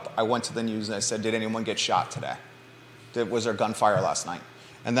woke up, I went to the news and I said, did anyone get shot today? Was there gunfire last night?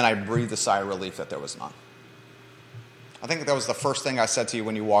 And then I breathed a sigh of relief that there was none. I think that was the first thing I said to you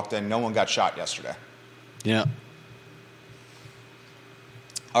when you walked in. No one got shot yesterday. Yeah.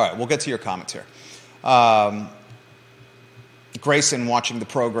 All right, we'll get to your comments here. Grayson watching the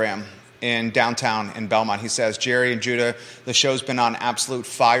program in downtown in Belmont. He says, Jerry and Judah, the show's been on absolute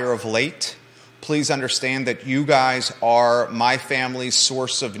fire of late. Please understand that you guys are my family's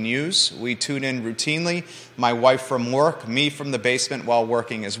source of news. We tune in routinely. My wife from work, me from the basement while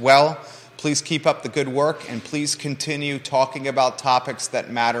working as well. Please keep up the good work, and please continue talking about topics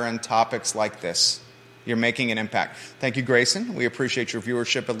that matter and topics like this. You're making an impact. Thank you, Grayson. We appreciate your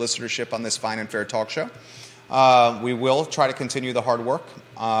viewership and listenership on this fine and fair talk show. We will try to continue the hard work,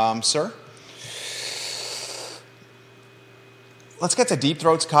 sir. Let's get to Deep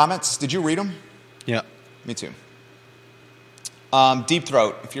Throat's comments. Did you read them? Yeah. Me too. Deep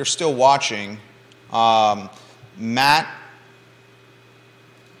Throat, if you're still watching, Matt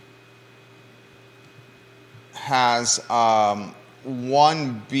has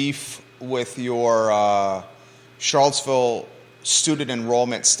one beef with your Charlottesville student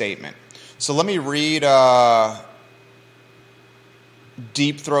enrollment statement. So let me read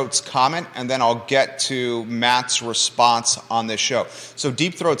Deep Throat's comment, and then I'll get to Matt's response on this show. So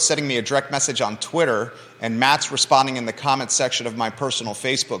Deep Throat's sending me a direct message on Twitter, and Matt's responding in the comment section of my personal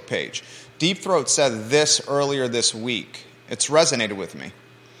Facebook page. Deep Throat said this earlier this week. It's resonated with me.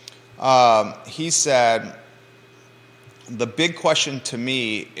 He said, the big question to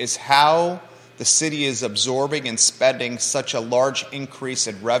me is how the city is absorbing and spending such a large increase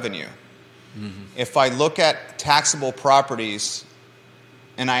in revenue. Mm-hmm. If I look at taxable properties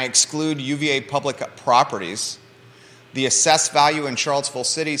and I exclude UVA public properties, the assessed value in Charlottesville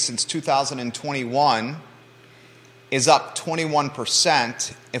City since 2021 is up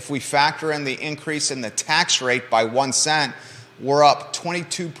 21%. If we factor in the increase in the tax rate by 1 cent, we're up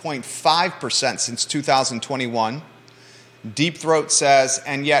 22.5% since 2021. Deep Throat says,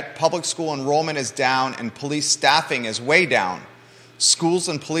 and yet public school enrollment is down and police staffing is way down. Schools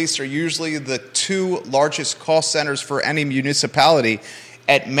and police are usually the two largest cost centers for any municipality.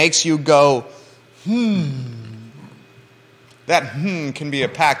 It makes you go, That can be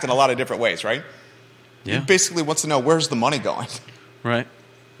packed in a lot of different ways, right? Yeah. He basically wants to know, where's the money going? Right.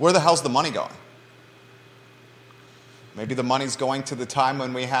 Where the hell's the money going? Maybe the money's going to the time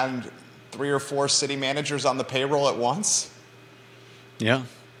when we had 3 or 4 city managers on the payroll at once. Yeah.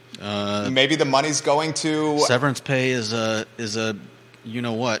 Maybe the money's going to severance pay is a you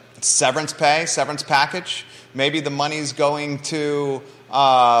know what. Severance pay, severance package. Maybe the money's going to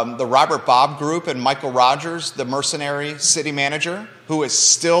the Robert Bob Group and Michael Rogers, the mercenary city manager, who is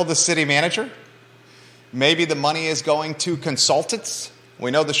still the city manager. Maybe the money is going to consultants.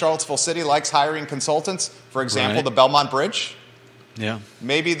 We know the Charlottesville City likes hiring consultants. For example, Right. the Belmont Bridge. Yeah.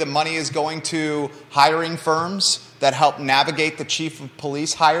 Maybe the money is going to hiring firms that help navigate the chief of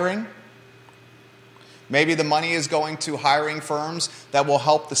police hiring. Maybe the money is going to hiring firms that will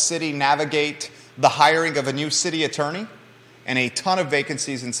help the city navigate the hiring of a new city attorney and a ton of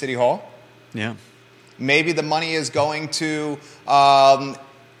vacancies in City Hall. Yeah. Maybe the money is going to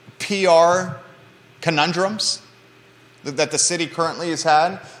PR conundrums that the city currently has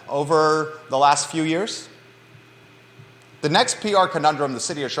had over the last few years. The next PR conundrum the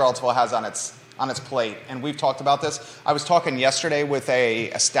city of Charlottesville has on its plate, and we've talked about this. I was talking yesterday with a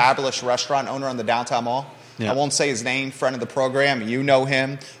established restaurant owner on the downtown mall. Yeah. I won't say his name, friend of the program. You know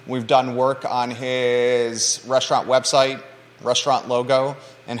him. We've done work on his restaurant website, restaurant logo,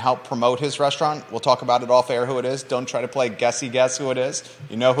 and help promote his restaurant. We'll talk about it off air who it is. Don't try to play guessy guess who it is.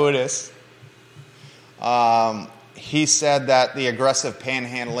 You know who it is. He said that the aggressive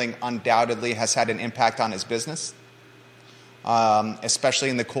panhandling undoubtedly has had an impact on his business. especially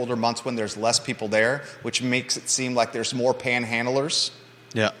in the colder months when there's less people there, which makes it seem like there's more panhandlers.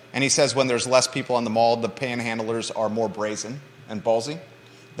 Yeah. And he says when there's less people on the mall, the panhandlers are more brazen and ballsy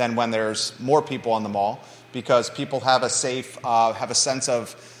than when there's more people on the mall, because people have a sense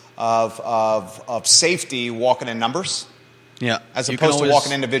of safety walking in numbers. Yeah. As opposed to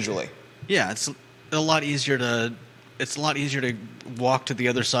walking individually. Yeah, it's a lot easier to walk to the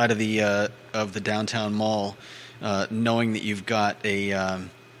other side of the downtown mall, knowing that you've got a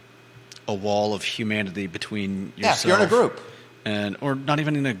wall of humanity between yourself. Yeah, if you're in a group. Or not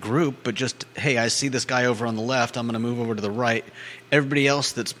even in a group, but just, hey, I see this guy over on the left, I'm going to move over to the right. Everybody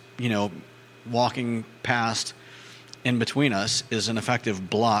else that's, walking past in between us is an effective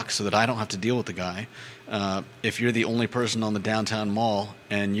block so that I don't have to deal with the guy. If you're the only person on the downtown mall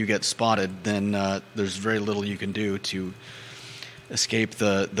and you get spotted, then there's very little you can do to escape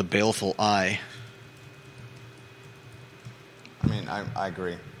the baleful eye. I mean, I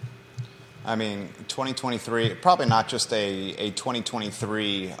agree. I mean, 2023, probably not just a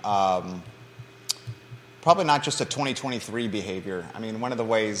 2023, probably not just a 2023 behavior. I mean, one of the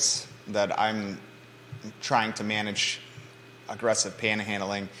ways that I'm trying to manage aggressive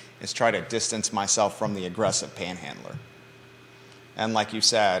panhandling is try to distance myself from the aggressive panhandler. And like you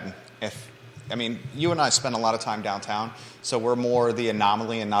said, you and I spend a lot of time downtown, so we're more the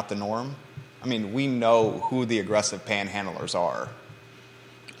anomaly and not the norm. I mean, we know who the aggressive panhandlers are.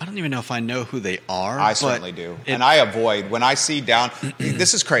 I don't even know if I know who they are. I certainly do. And I avoid, when I see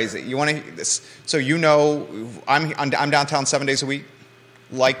this is crazy. You want to hear this? So I'm downtown 7 days a week.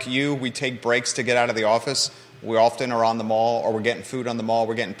 Like you, we take breaks to get out of the office. We often are on the mall, or we're getting food on the mall.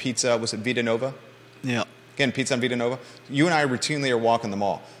 We're getting pizza. Was it Vita Nova? Yeah. Getting pizza on Vita Nova. You and I routinely are walking the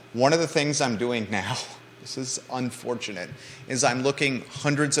mall. One of the things I'm doing now, this is unfortunate, is I'm looking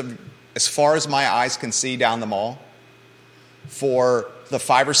as far as my eyes can see down the mall for the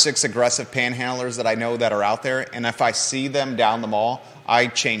 5 or 6 aggressive panhandlers that I know that are out there. And if I see them down the mall, I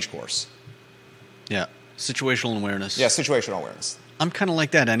change course. Yeah. Situational awareness. Yeah, situational awareness. I'm kind of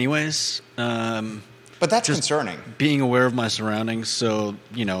like that anyways. But that's concerning. Being aware of my surroundings. So,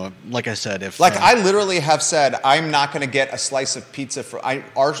 like I said, I literally have said, I'm not going to get a slice of pizza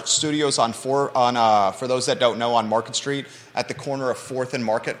our studio's for those that don't know, on Market Street at the corner of 4th and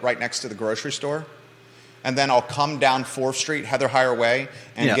Market, right next to the grocery store. And then I'll come down 4th Street, Heather Higher Way,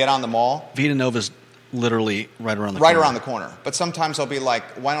 and get on the mall. Vita Nova's literally right around the corner. Right around the corner. But sometimes I'll be like,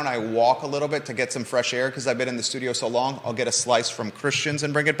 why don't I walk a little bit to get some fresh air? Because I've been in the studio so long, I'll get a slice from Christian's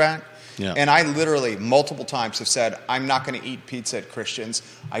and bring it back. Yeah. And I literally, multiple times, have said, I'm not going to eat pizza at Christian's.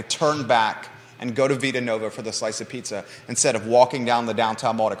 I turn back and go to Vita Nova for the slice of pizza instead of walking down the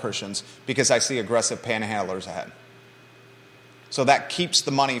downtown mall to Christian's, because I see aggressive panhandlers ahead. So that keeps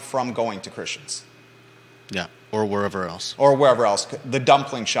the money from going to Christian's. Yeah, or wherever else. The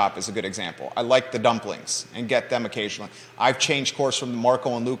dumpling shop is a good example. I like the dumplings and get them occasionally. I've changed course from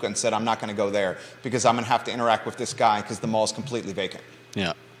Marco and Luca and said I'm not going to go there because I'm going to have to interact with this guy because the mall is completely vacant.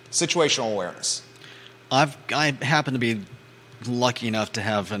 Yeah. Situational awareness. I happen to be lucky enough to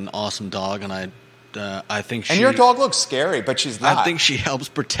have an awesome dog, and I think she... And your dog looks scary, but she's not. I think she helps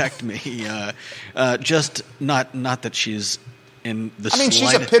protect me. Just not that she's in the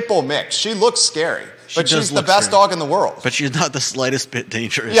she's a pit bull mix. She looks scary. But she's the best dog in the world. But she's not the slightest bit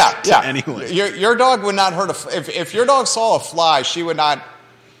dangerous to anyone. Your dog would not hurt if your dog saw a fly, she would not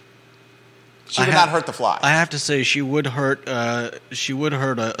hurt the fly. I have to say she would hurt a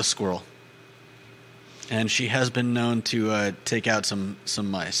squirrel. And she has been known to take out some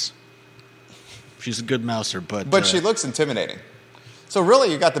mice. She's a good mouser, but she looks intimidating. So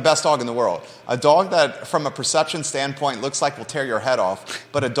really, you got the best dog in the world. A dog that, from a perception standpoint, looks like will tear your head off.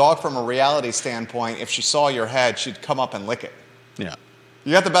 But a dog from a reality standpoint, if she saw your head, she'd come up and lick it. Yeah.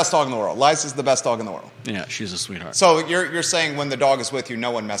 You got the best dog in the world. Liza's the best dog in the world. Yeah, she's a sweetheart. So you're saying when the dog is with you,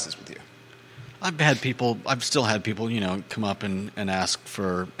 no one messes with you? I've still had people, come up and ask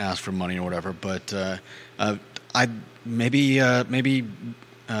for money or whatever. But I've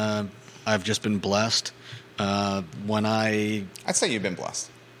just been blessed. I'd say you've been blessed.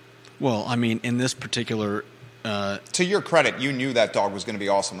 Well, in this particular... to your credit, you knew that dog was going to be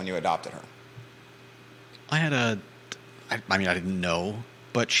awesome when you adopted her. I didn't know,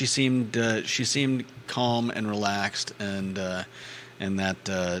 but she seemed calm and relaxed, and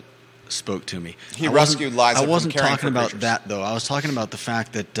that spoke to me. He rescued Liza from caring for creatures. I wasn't talking about that, though. I was talking about the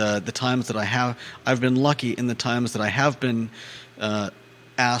fact that the times that I've been lucky in the times that I have been...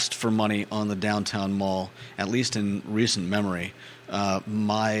 asked for money on the downtown mall, at least in recent memory.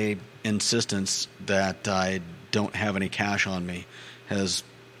 My insistence that I don't have any cash on me has,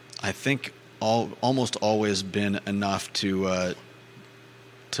 I think, almost always been enough to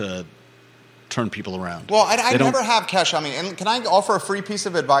turn people around. Well, I never have cash on me. And can I offer a free piece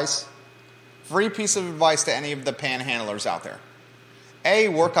of advice? Free piece of advice to any of the panhandlers out there. A,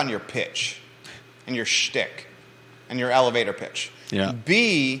 work on your pitch and your shtick and your elevator pitch. Yeah.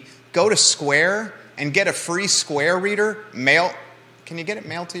 B, go to Square and get a free Square reader mail. Can you get it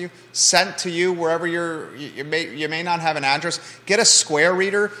mailed to you? Sent to you wherever you may not have an address. Get a Square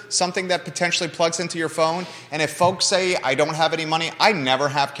reader, something that potentially plugs into your phone. And if folks say, I don't have any money, I never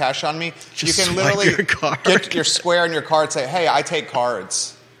have cash on me. Just you can swipe literally your card. get your Square and your card, say, hey, I take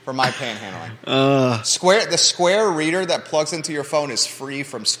cards for my panhandling. The Square reader that plugs into your phone is free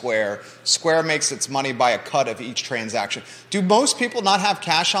from Square. Square makes its money by a cut of each transaction. Do most people not have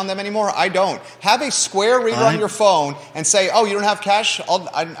cash on them anymore? I don't. Have a Square reader on your phone and say, oh, you don't have cash?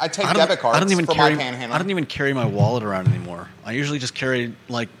 I take debit cards for my panhandling. I don't even carry my wallet around anymore. I usually just carry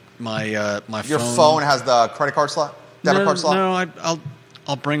like my phone. Your phone has the credit card slot? Debit card slot? No,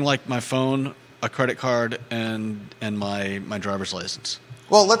 I'll bring like my phone, a credit card, and my driver's license.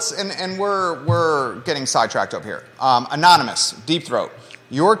 Well, we're getting sidetracked up here. Anonymous, Deep Throat,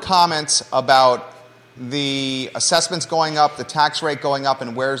 your comments about the assessments going up, the tax rate going up,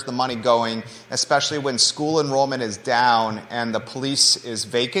 and where's the money going, especially when school enrollment is down and the police is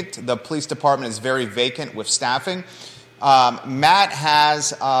vacant. The police department is very vacant with staffing. Matt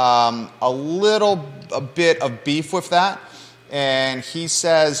has a bit of beef with that, and he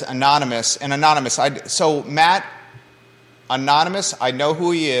says Anonymous. Matt, Anonymous, I know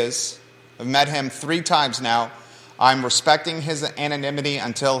who he is. I've met him 3 times now. I'm respecting his anonymity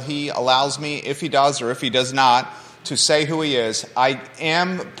until he allows me, if he does or if he does not, to say who he is. I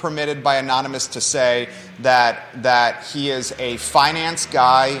am permitted by Anonymous to say that he is a finance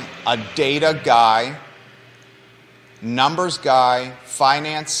guy, a data guy, numbers guy,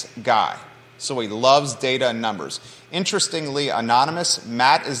 finance guy. So he loves data and numbers. Interestingly, Anonymous,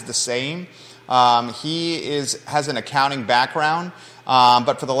 Matt is the same. He has an accounting background,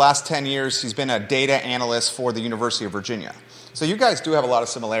 but for the last 10 years, he's been a data analyst for the University of Virginia. So you guys do have a lot of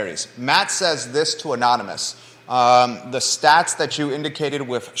similarities. Matt says this to Anonymous. The stats that you indicated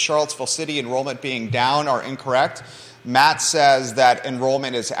with Charlottesville City enrollment being down are incorrect. Matt says that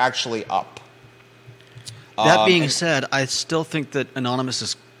enrollment is actually up. That being said, I still think that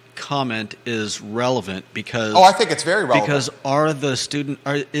Anonymous's comment is relevant because I think it's very relevant. Because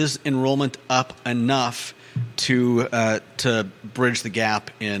is enrollment up enough to bridge the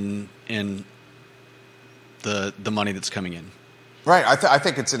gap in the money that's coming in? Right. I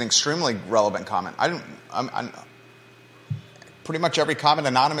think it's an extremely relevant comment. I'm pretty much every comment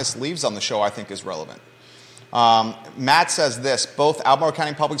Anonymous leaves on the show I think is relevant. Matt says this: both Albemarle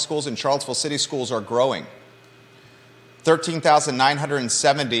County Public Schools and Charlottesville City Schools are growing.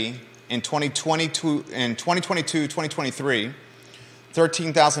 13,970 in 2022-2023,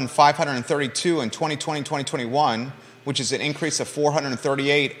 13,532 in 2020-2021, which is an increase of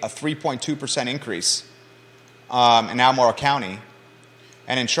 438, a 3.2% increase in Albemarle County.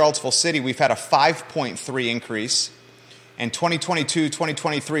 And in Charlottesville City, we've had a 5.3 increase. In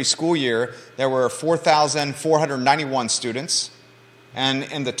 2022-2023 school year, there were 4,491 students. And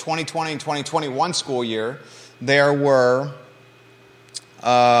in the 2020 and 2021 school year, there were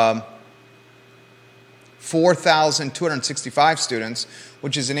 4,265 students,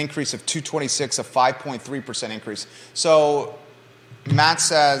 which is an increase of 226, a 5.3% increase. So Matt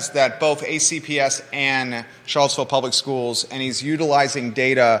says that both ACPS and Charlottesville Public Schools, and he's utilizing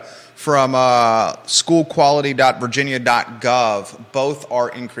data from schoolquality.virginia.gov, both are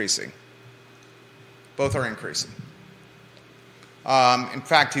increasing. Both are increasing. In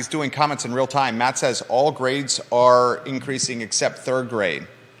fact, he's doing comments in real time. Matt says all grades are increasing except third grade.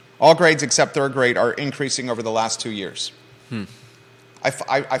 All grades except third grade are increasing over the last 2 years.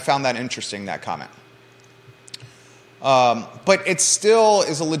 I found that interesting, that comment. But it still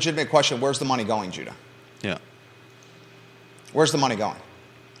is a legitimate question. Where's the money going, Judah? Yeah. Where's the money going?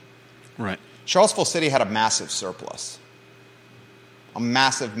 Right. Charlottesville City had a massive surplus. A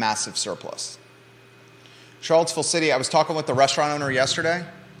massive, massive surplus. Charlottesville City, I was talking with the restaurant owner yesterday.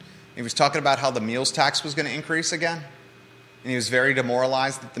 He was talking about how the meals tax was going to increase again. And he was very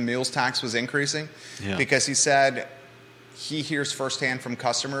demoralized that the meals tax was increasing. Yeah. Because he said he hears firsthand from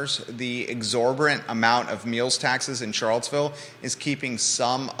customers the exorbitant amount of meals taxes in Charlottesville is keeping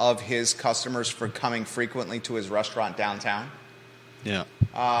some of his customers from coming frequently to his restaurant downtown. Yeah.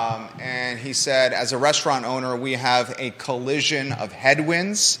 And he said, as a restaurant owner, we have a collision of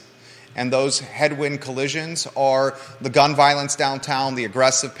headwinds. And those headwind collisions are the gun violence downtown, the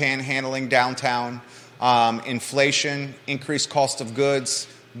aggressive panhandling downtown, inflation, increased cost of goods,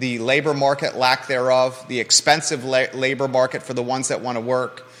 the labor market, lack thereof, the expensive labor market for the ones that want to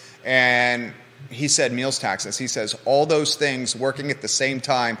work, and he said meals taxes. He says all those things working at the same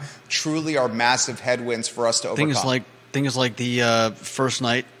time truly are massive headwinds for us to overcome. Things like the first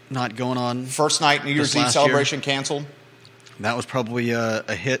night not going on. First night New Year's Eve celebration canceled. That was probably a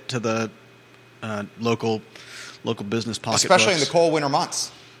hit to the local business pocketbooks. Especially in the cold winter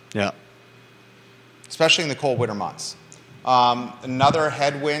months. Yeah. Especially in the cold winter months. Another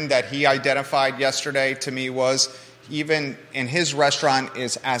headwind that he identified yesterday to me was even in his restaurant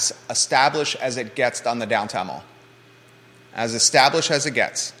is as established as it gets on the downtown mall. As established as it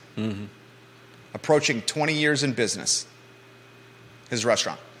gets. Mm-hmm. Approaching 20 years in business. His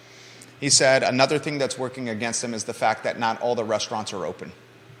restaurant. He said another thing that's working against him is the fact that not all the restaurants are open.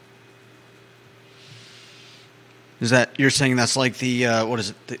 Is that, you're saying that's like the, what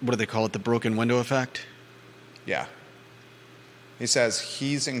do they call it, the broken window effect? Yeah. He says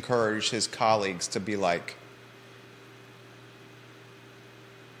he's encouraged his colleagues to be like,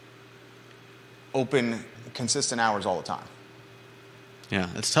 open consistent hours all the time. Yeah,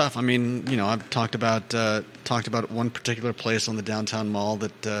 it's tough. I mean, I've talked about one particular place on the downtown mall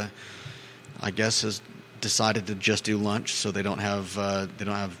that I guess has decided to just do lunch, so they don't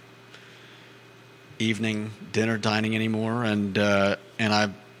have evening dinner dining anymore. And I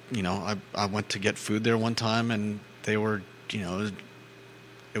went to get food there one time, and they were,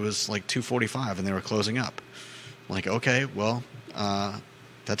 it was like 2:45, and they were closing up. Like, okay, well,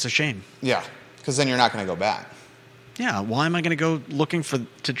 that's a shame. Yeah, because then you're not going to go back. Yeah, why am I going to go looking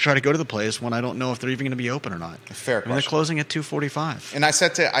to try to go to the place when I don't know if they're even going to be open or not? Fair question. They're closing at 2:45. And I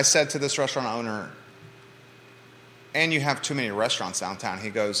said to this restaurant owner, and you have too many restaurants downtown. He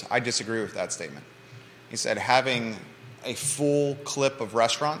goes, I disagree with that statement. He said having a full clip of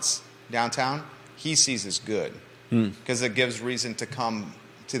restaurants downtown, he sees as good because it gives reason to come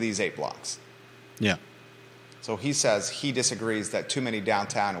to these 8 blocks. Yeah. So he says he disagrees that too many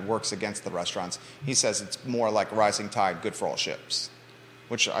downtown works against the restaurants. He says it's more like rising tide, good for all ships,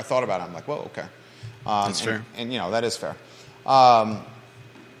 which I thought about. I'm like, whoa, okay. That's fair. And, that is fair.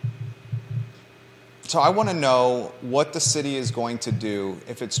 So I want to know what the city is going to do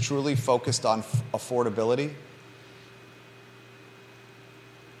if it's truly focused on affordability,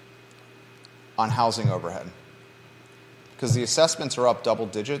 on housing overhead. Because the assessments are up double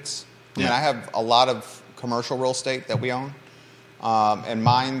digits. I mean, I have a lot of commercial real estate that we own. And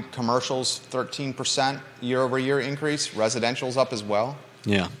mine, commercial's 13% year-over-year increase. Residential's up as well.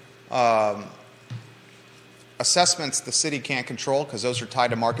 Yeah. Assessments the city can't control because those are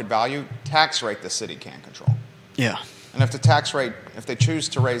tied to market value. Tax rate the city can't control. Yeah. And if they choose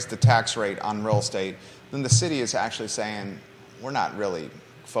to raise the tax rate on real estate, then the city is actually saying, we're not really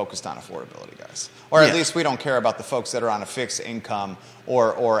focused on affordability, guys. Or at least we don't care about the folks that are on a fixed income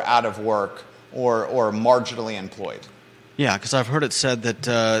or out of work or marginally employed. Yeah, because I've heard it said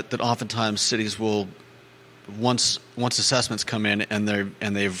that oftentimes cities will, once assessments come in and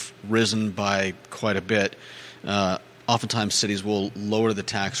they've risen by quite a bit, oftentimes cities will lower the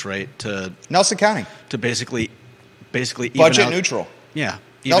tax rate to Nelson County to basically even budget out, neutral. Yeah,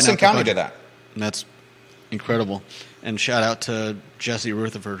 Nelson County did that. And that's incredible. And shout out to Jesse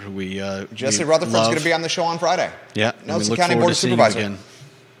Rutherford, who Jesse Rutherford's going to be on the show on Friday. Yeah, Nelson County Board of Supervisors.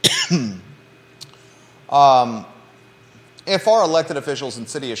 If our elected officials in the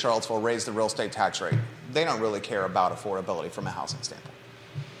city of Charlottesville raise the real estate tax rate, they don't really care about affordability from a housing standpoint.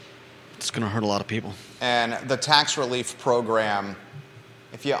 It's going to hurt a lot of people. And the tax relief program,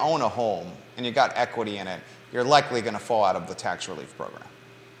 if you own a home and you got equity in it, you're likely going to fall out of the tax relief program.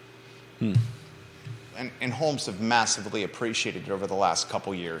 And homes have massively appreciated over the last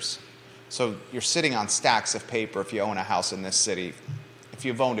couple years. So you're sitting on stacks of paper if you own a house in this city, if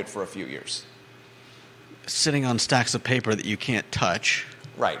you've owned it for a few years. Sitting on stacks of paper that you can't touch.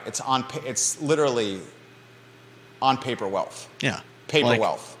 Right. It's literally on paper wealth. Yeah. Paper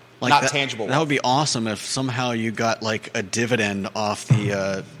wealth. Not tangible wealth. That would be awesome if somehow you got like a dividend off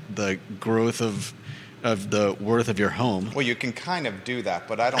the growth of the worth of your home. Well, you can kind of do that,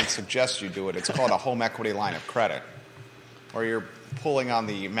 but I don't suggest you do it. It's called a home equity line of credit, or you're pulling on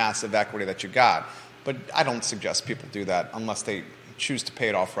the massive equity that you got. But I don't suggest people do that unless they choose to pay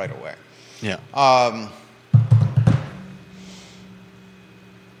it off right away. Yeah.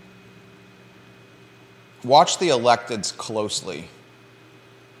 Watch the electeds closely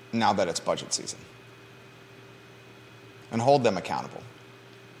now that it's budget season, and hold them accountable.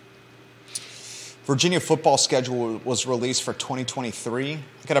 Virginia football schedule was released for 2023.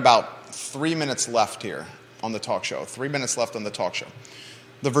 I've got about 3 minutes left here on the talk show. 3 minutes left on the talk show.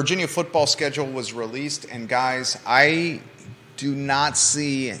 The Virginia football schedule was released, and guys, I do not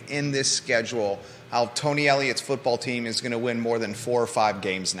see in this schedule how Tony Elliott's football team is going to win more than 4 or 5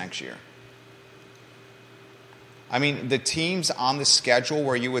 games next year. I mean, the teams on the schedule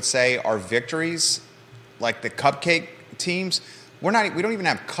where you would say are victories, like the cupcake teams, we don't even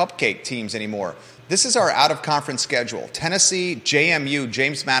have cupcake teams anymore. This is our out-of-conference schedule. Tennessee, JMU,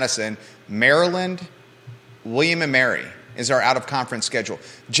 James Madison, Maryland, William & Mary is our out-of-conference schedule.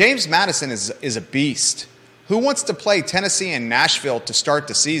 James Madison is a beast. Who wants to play Tennessee and Nashville to start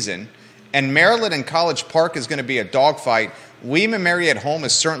the season? And Maryland and College Park is going to be a dogfight. William & Mary at home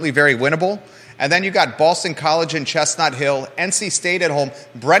is certainly very winnable. And then you got Boston College and Chestnut Hill, NC State at home,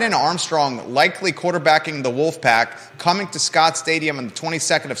 Brennan Armstrong likely quarterbacking the Wolfpack, coming to Scott Stadium on the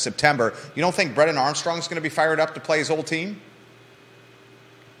 22nd of September. You don't think Brennan Armstrong is going to be fired up to play his old team?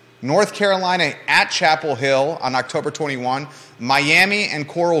 North Carolina at Chapel Hill on October 21, Miami and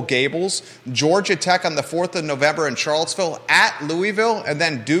Coral Gables, Georgia Tech on the 4th of November in Charlottesville, at Louisville, and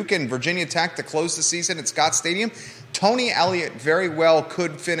then Duke and Virginia Tech to close the season at Scott Stadium. Tony Elliott very well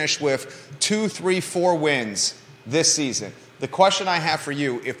could finish with 2, 3, 4 wins this season. The question I have for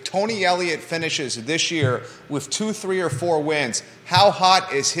you, if Tony Elliott finishes this year with 2, 3, or 4 wins, how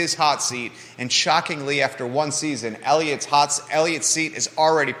hot is his hot seat? And shockingly, after one season, Elliott's seat is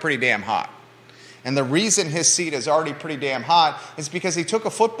already pretty damn hot. And the reason his seat is already pretty damn hot is because he took a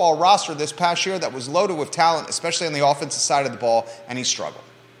football roster this past year that was loaded with talent, especially on the offensive side of the ball, and he struggled.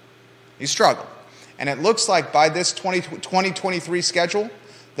 He struggled. And it looks like by this 2023 schedule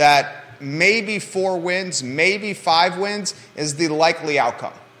that maybe 4 wins, maybe 5 wins is the likely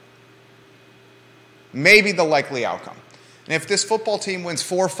outcome. Maybe the likely outcome. And if this football team wins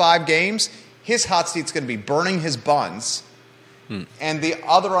 4 or 5 games, his hot seat's going to be burning his buns. And the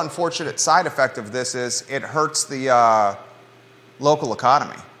other unfortunate side effect of this is it hurts the local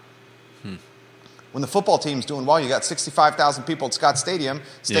economy. When the football team's doing well, you got 65,000 people at Scott Stadium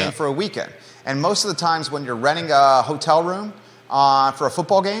staying for a weekend. And most of the times when you're renting a hotel room for a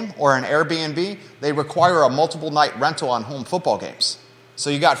football game or an Airbnb, they require a multiple night rental on home football games. So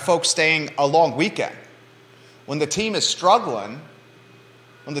you got folks staying a long weekend. When the team is struggling,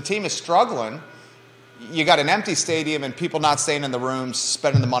 you got an empty stadium and people not staying in the rooms,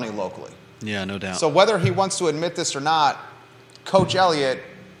 spending the money locally. Yeah, no doubt. So whether he wants to admit this or not, Coach Elliott,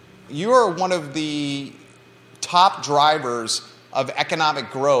 you are one of the top drivers of economic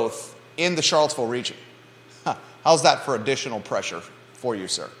growth in the Charlottesville region. How's that for additional pressure for you,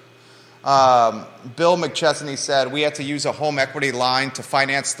 sir? Bill McChesney said, we had to use a home equity line to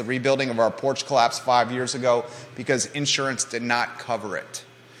finance the rebuilding of our porch collapse 5 years ago because insurance did not cover it.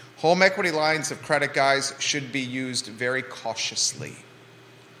 Home equity lines of credit, guys, should be used very cautiously.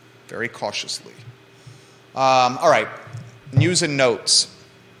 Very cautiously. All right, news and notes.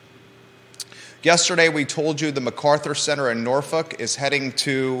 Yesterday we told you the MacArthur Center in Norfolk is heading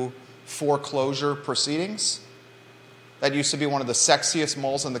to foreclosure proceedings. That used to be one of the sexiest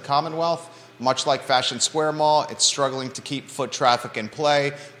malls in the Commonwealth. Much like Fashion Square Mall, it's struggling to keep foot traffic in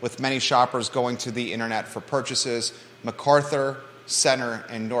play, with many shoppers going to the internet for purchases. MacArthur Center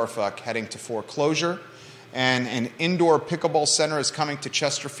in Norfolk heading to foreclosure. And an indoor pickleball center is coming to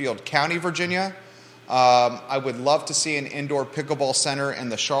Chesterfield County, Virginia. I would love to see an indoor pickleball center in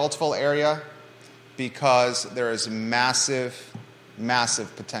the Charlottesville area because there is massive,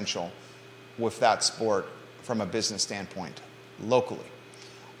 massive potential with that sport from a business standpoint locally.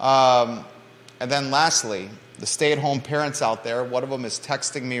 And then lastly, the stay-at-home parents out there, one of them is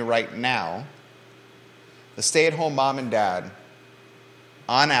texting me right now. The stay-at-home mom and dad,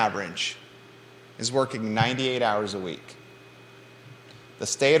 on average, is working 98 hours a week. The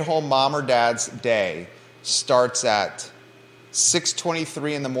stay-at-home mom or dad's day starts at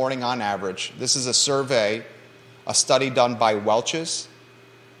 6:23 in the morning on average. This is a survey, a study done by Welch's.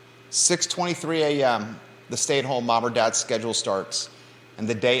 6:23 a.m., the stay-at-home mom or dad's schedule starts, and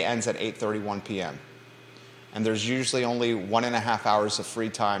the day ends at 8:31 p.m. And there's usually only 1.5 hours of free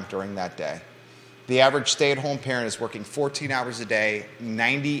time during that day. The average stay-at-home parent is working 14 hours a day,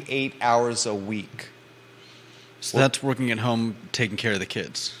 98 hours a week. So that's working at home, taking care of the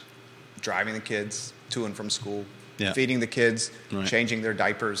kids. Driving the kids to and from school, Yeah. feeding the kids, Right. changing their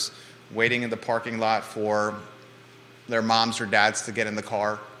diapers, waiting in the parking lot for their moms or dads to get in the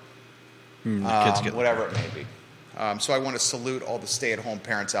car, The kids get whatever it may be. So I want to salute all the stay-at-home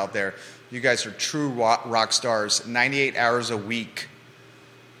parents out there. You guys are true rock stars. 98 hours a week,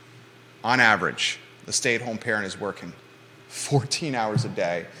 on average, the stay-at-home parent is working 14 hours a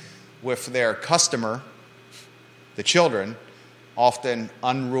day with their customer, the children, often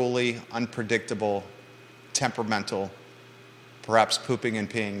unruly, unpredictable, temperamental, perhaps pooping and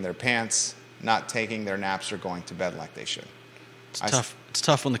peeing their pants, not taking their naps or going to bed like they should. It's tough. It's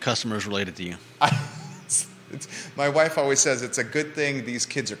tough when the customer is related to you. My wife always says it's a good thing these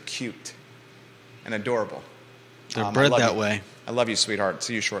kids are cute and adorable. They're bred that way. I love you, sweetheart.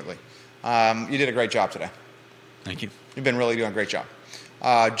 See you shortly. You did a great job today. Thank you. You've been really doing a great job.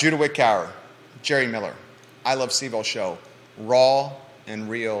 Judah Wittkower, Jerry Miller, I Love CVille show. Raw and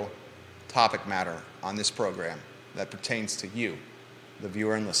real topic matter on this program that pertains to you, the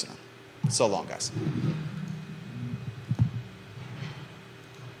viewer and listener. So long, guys.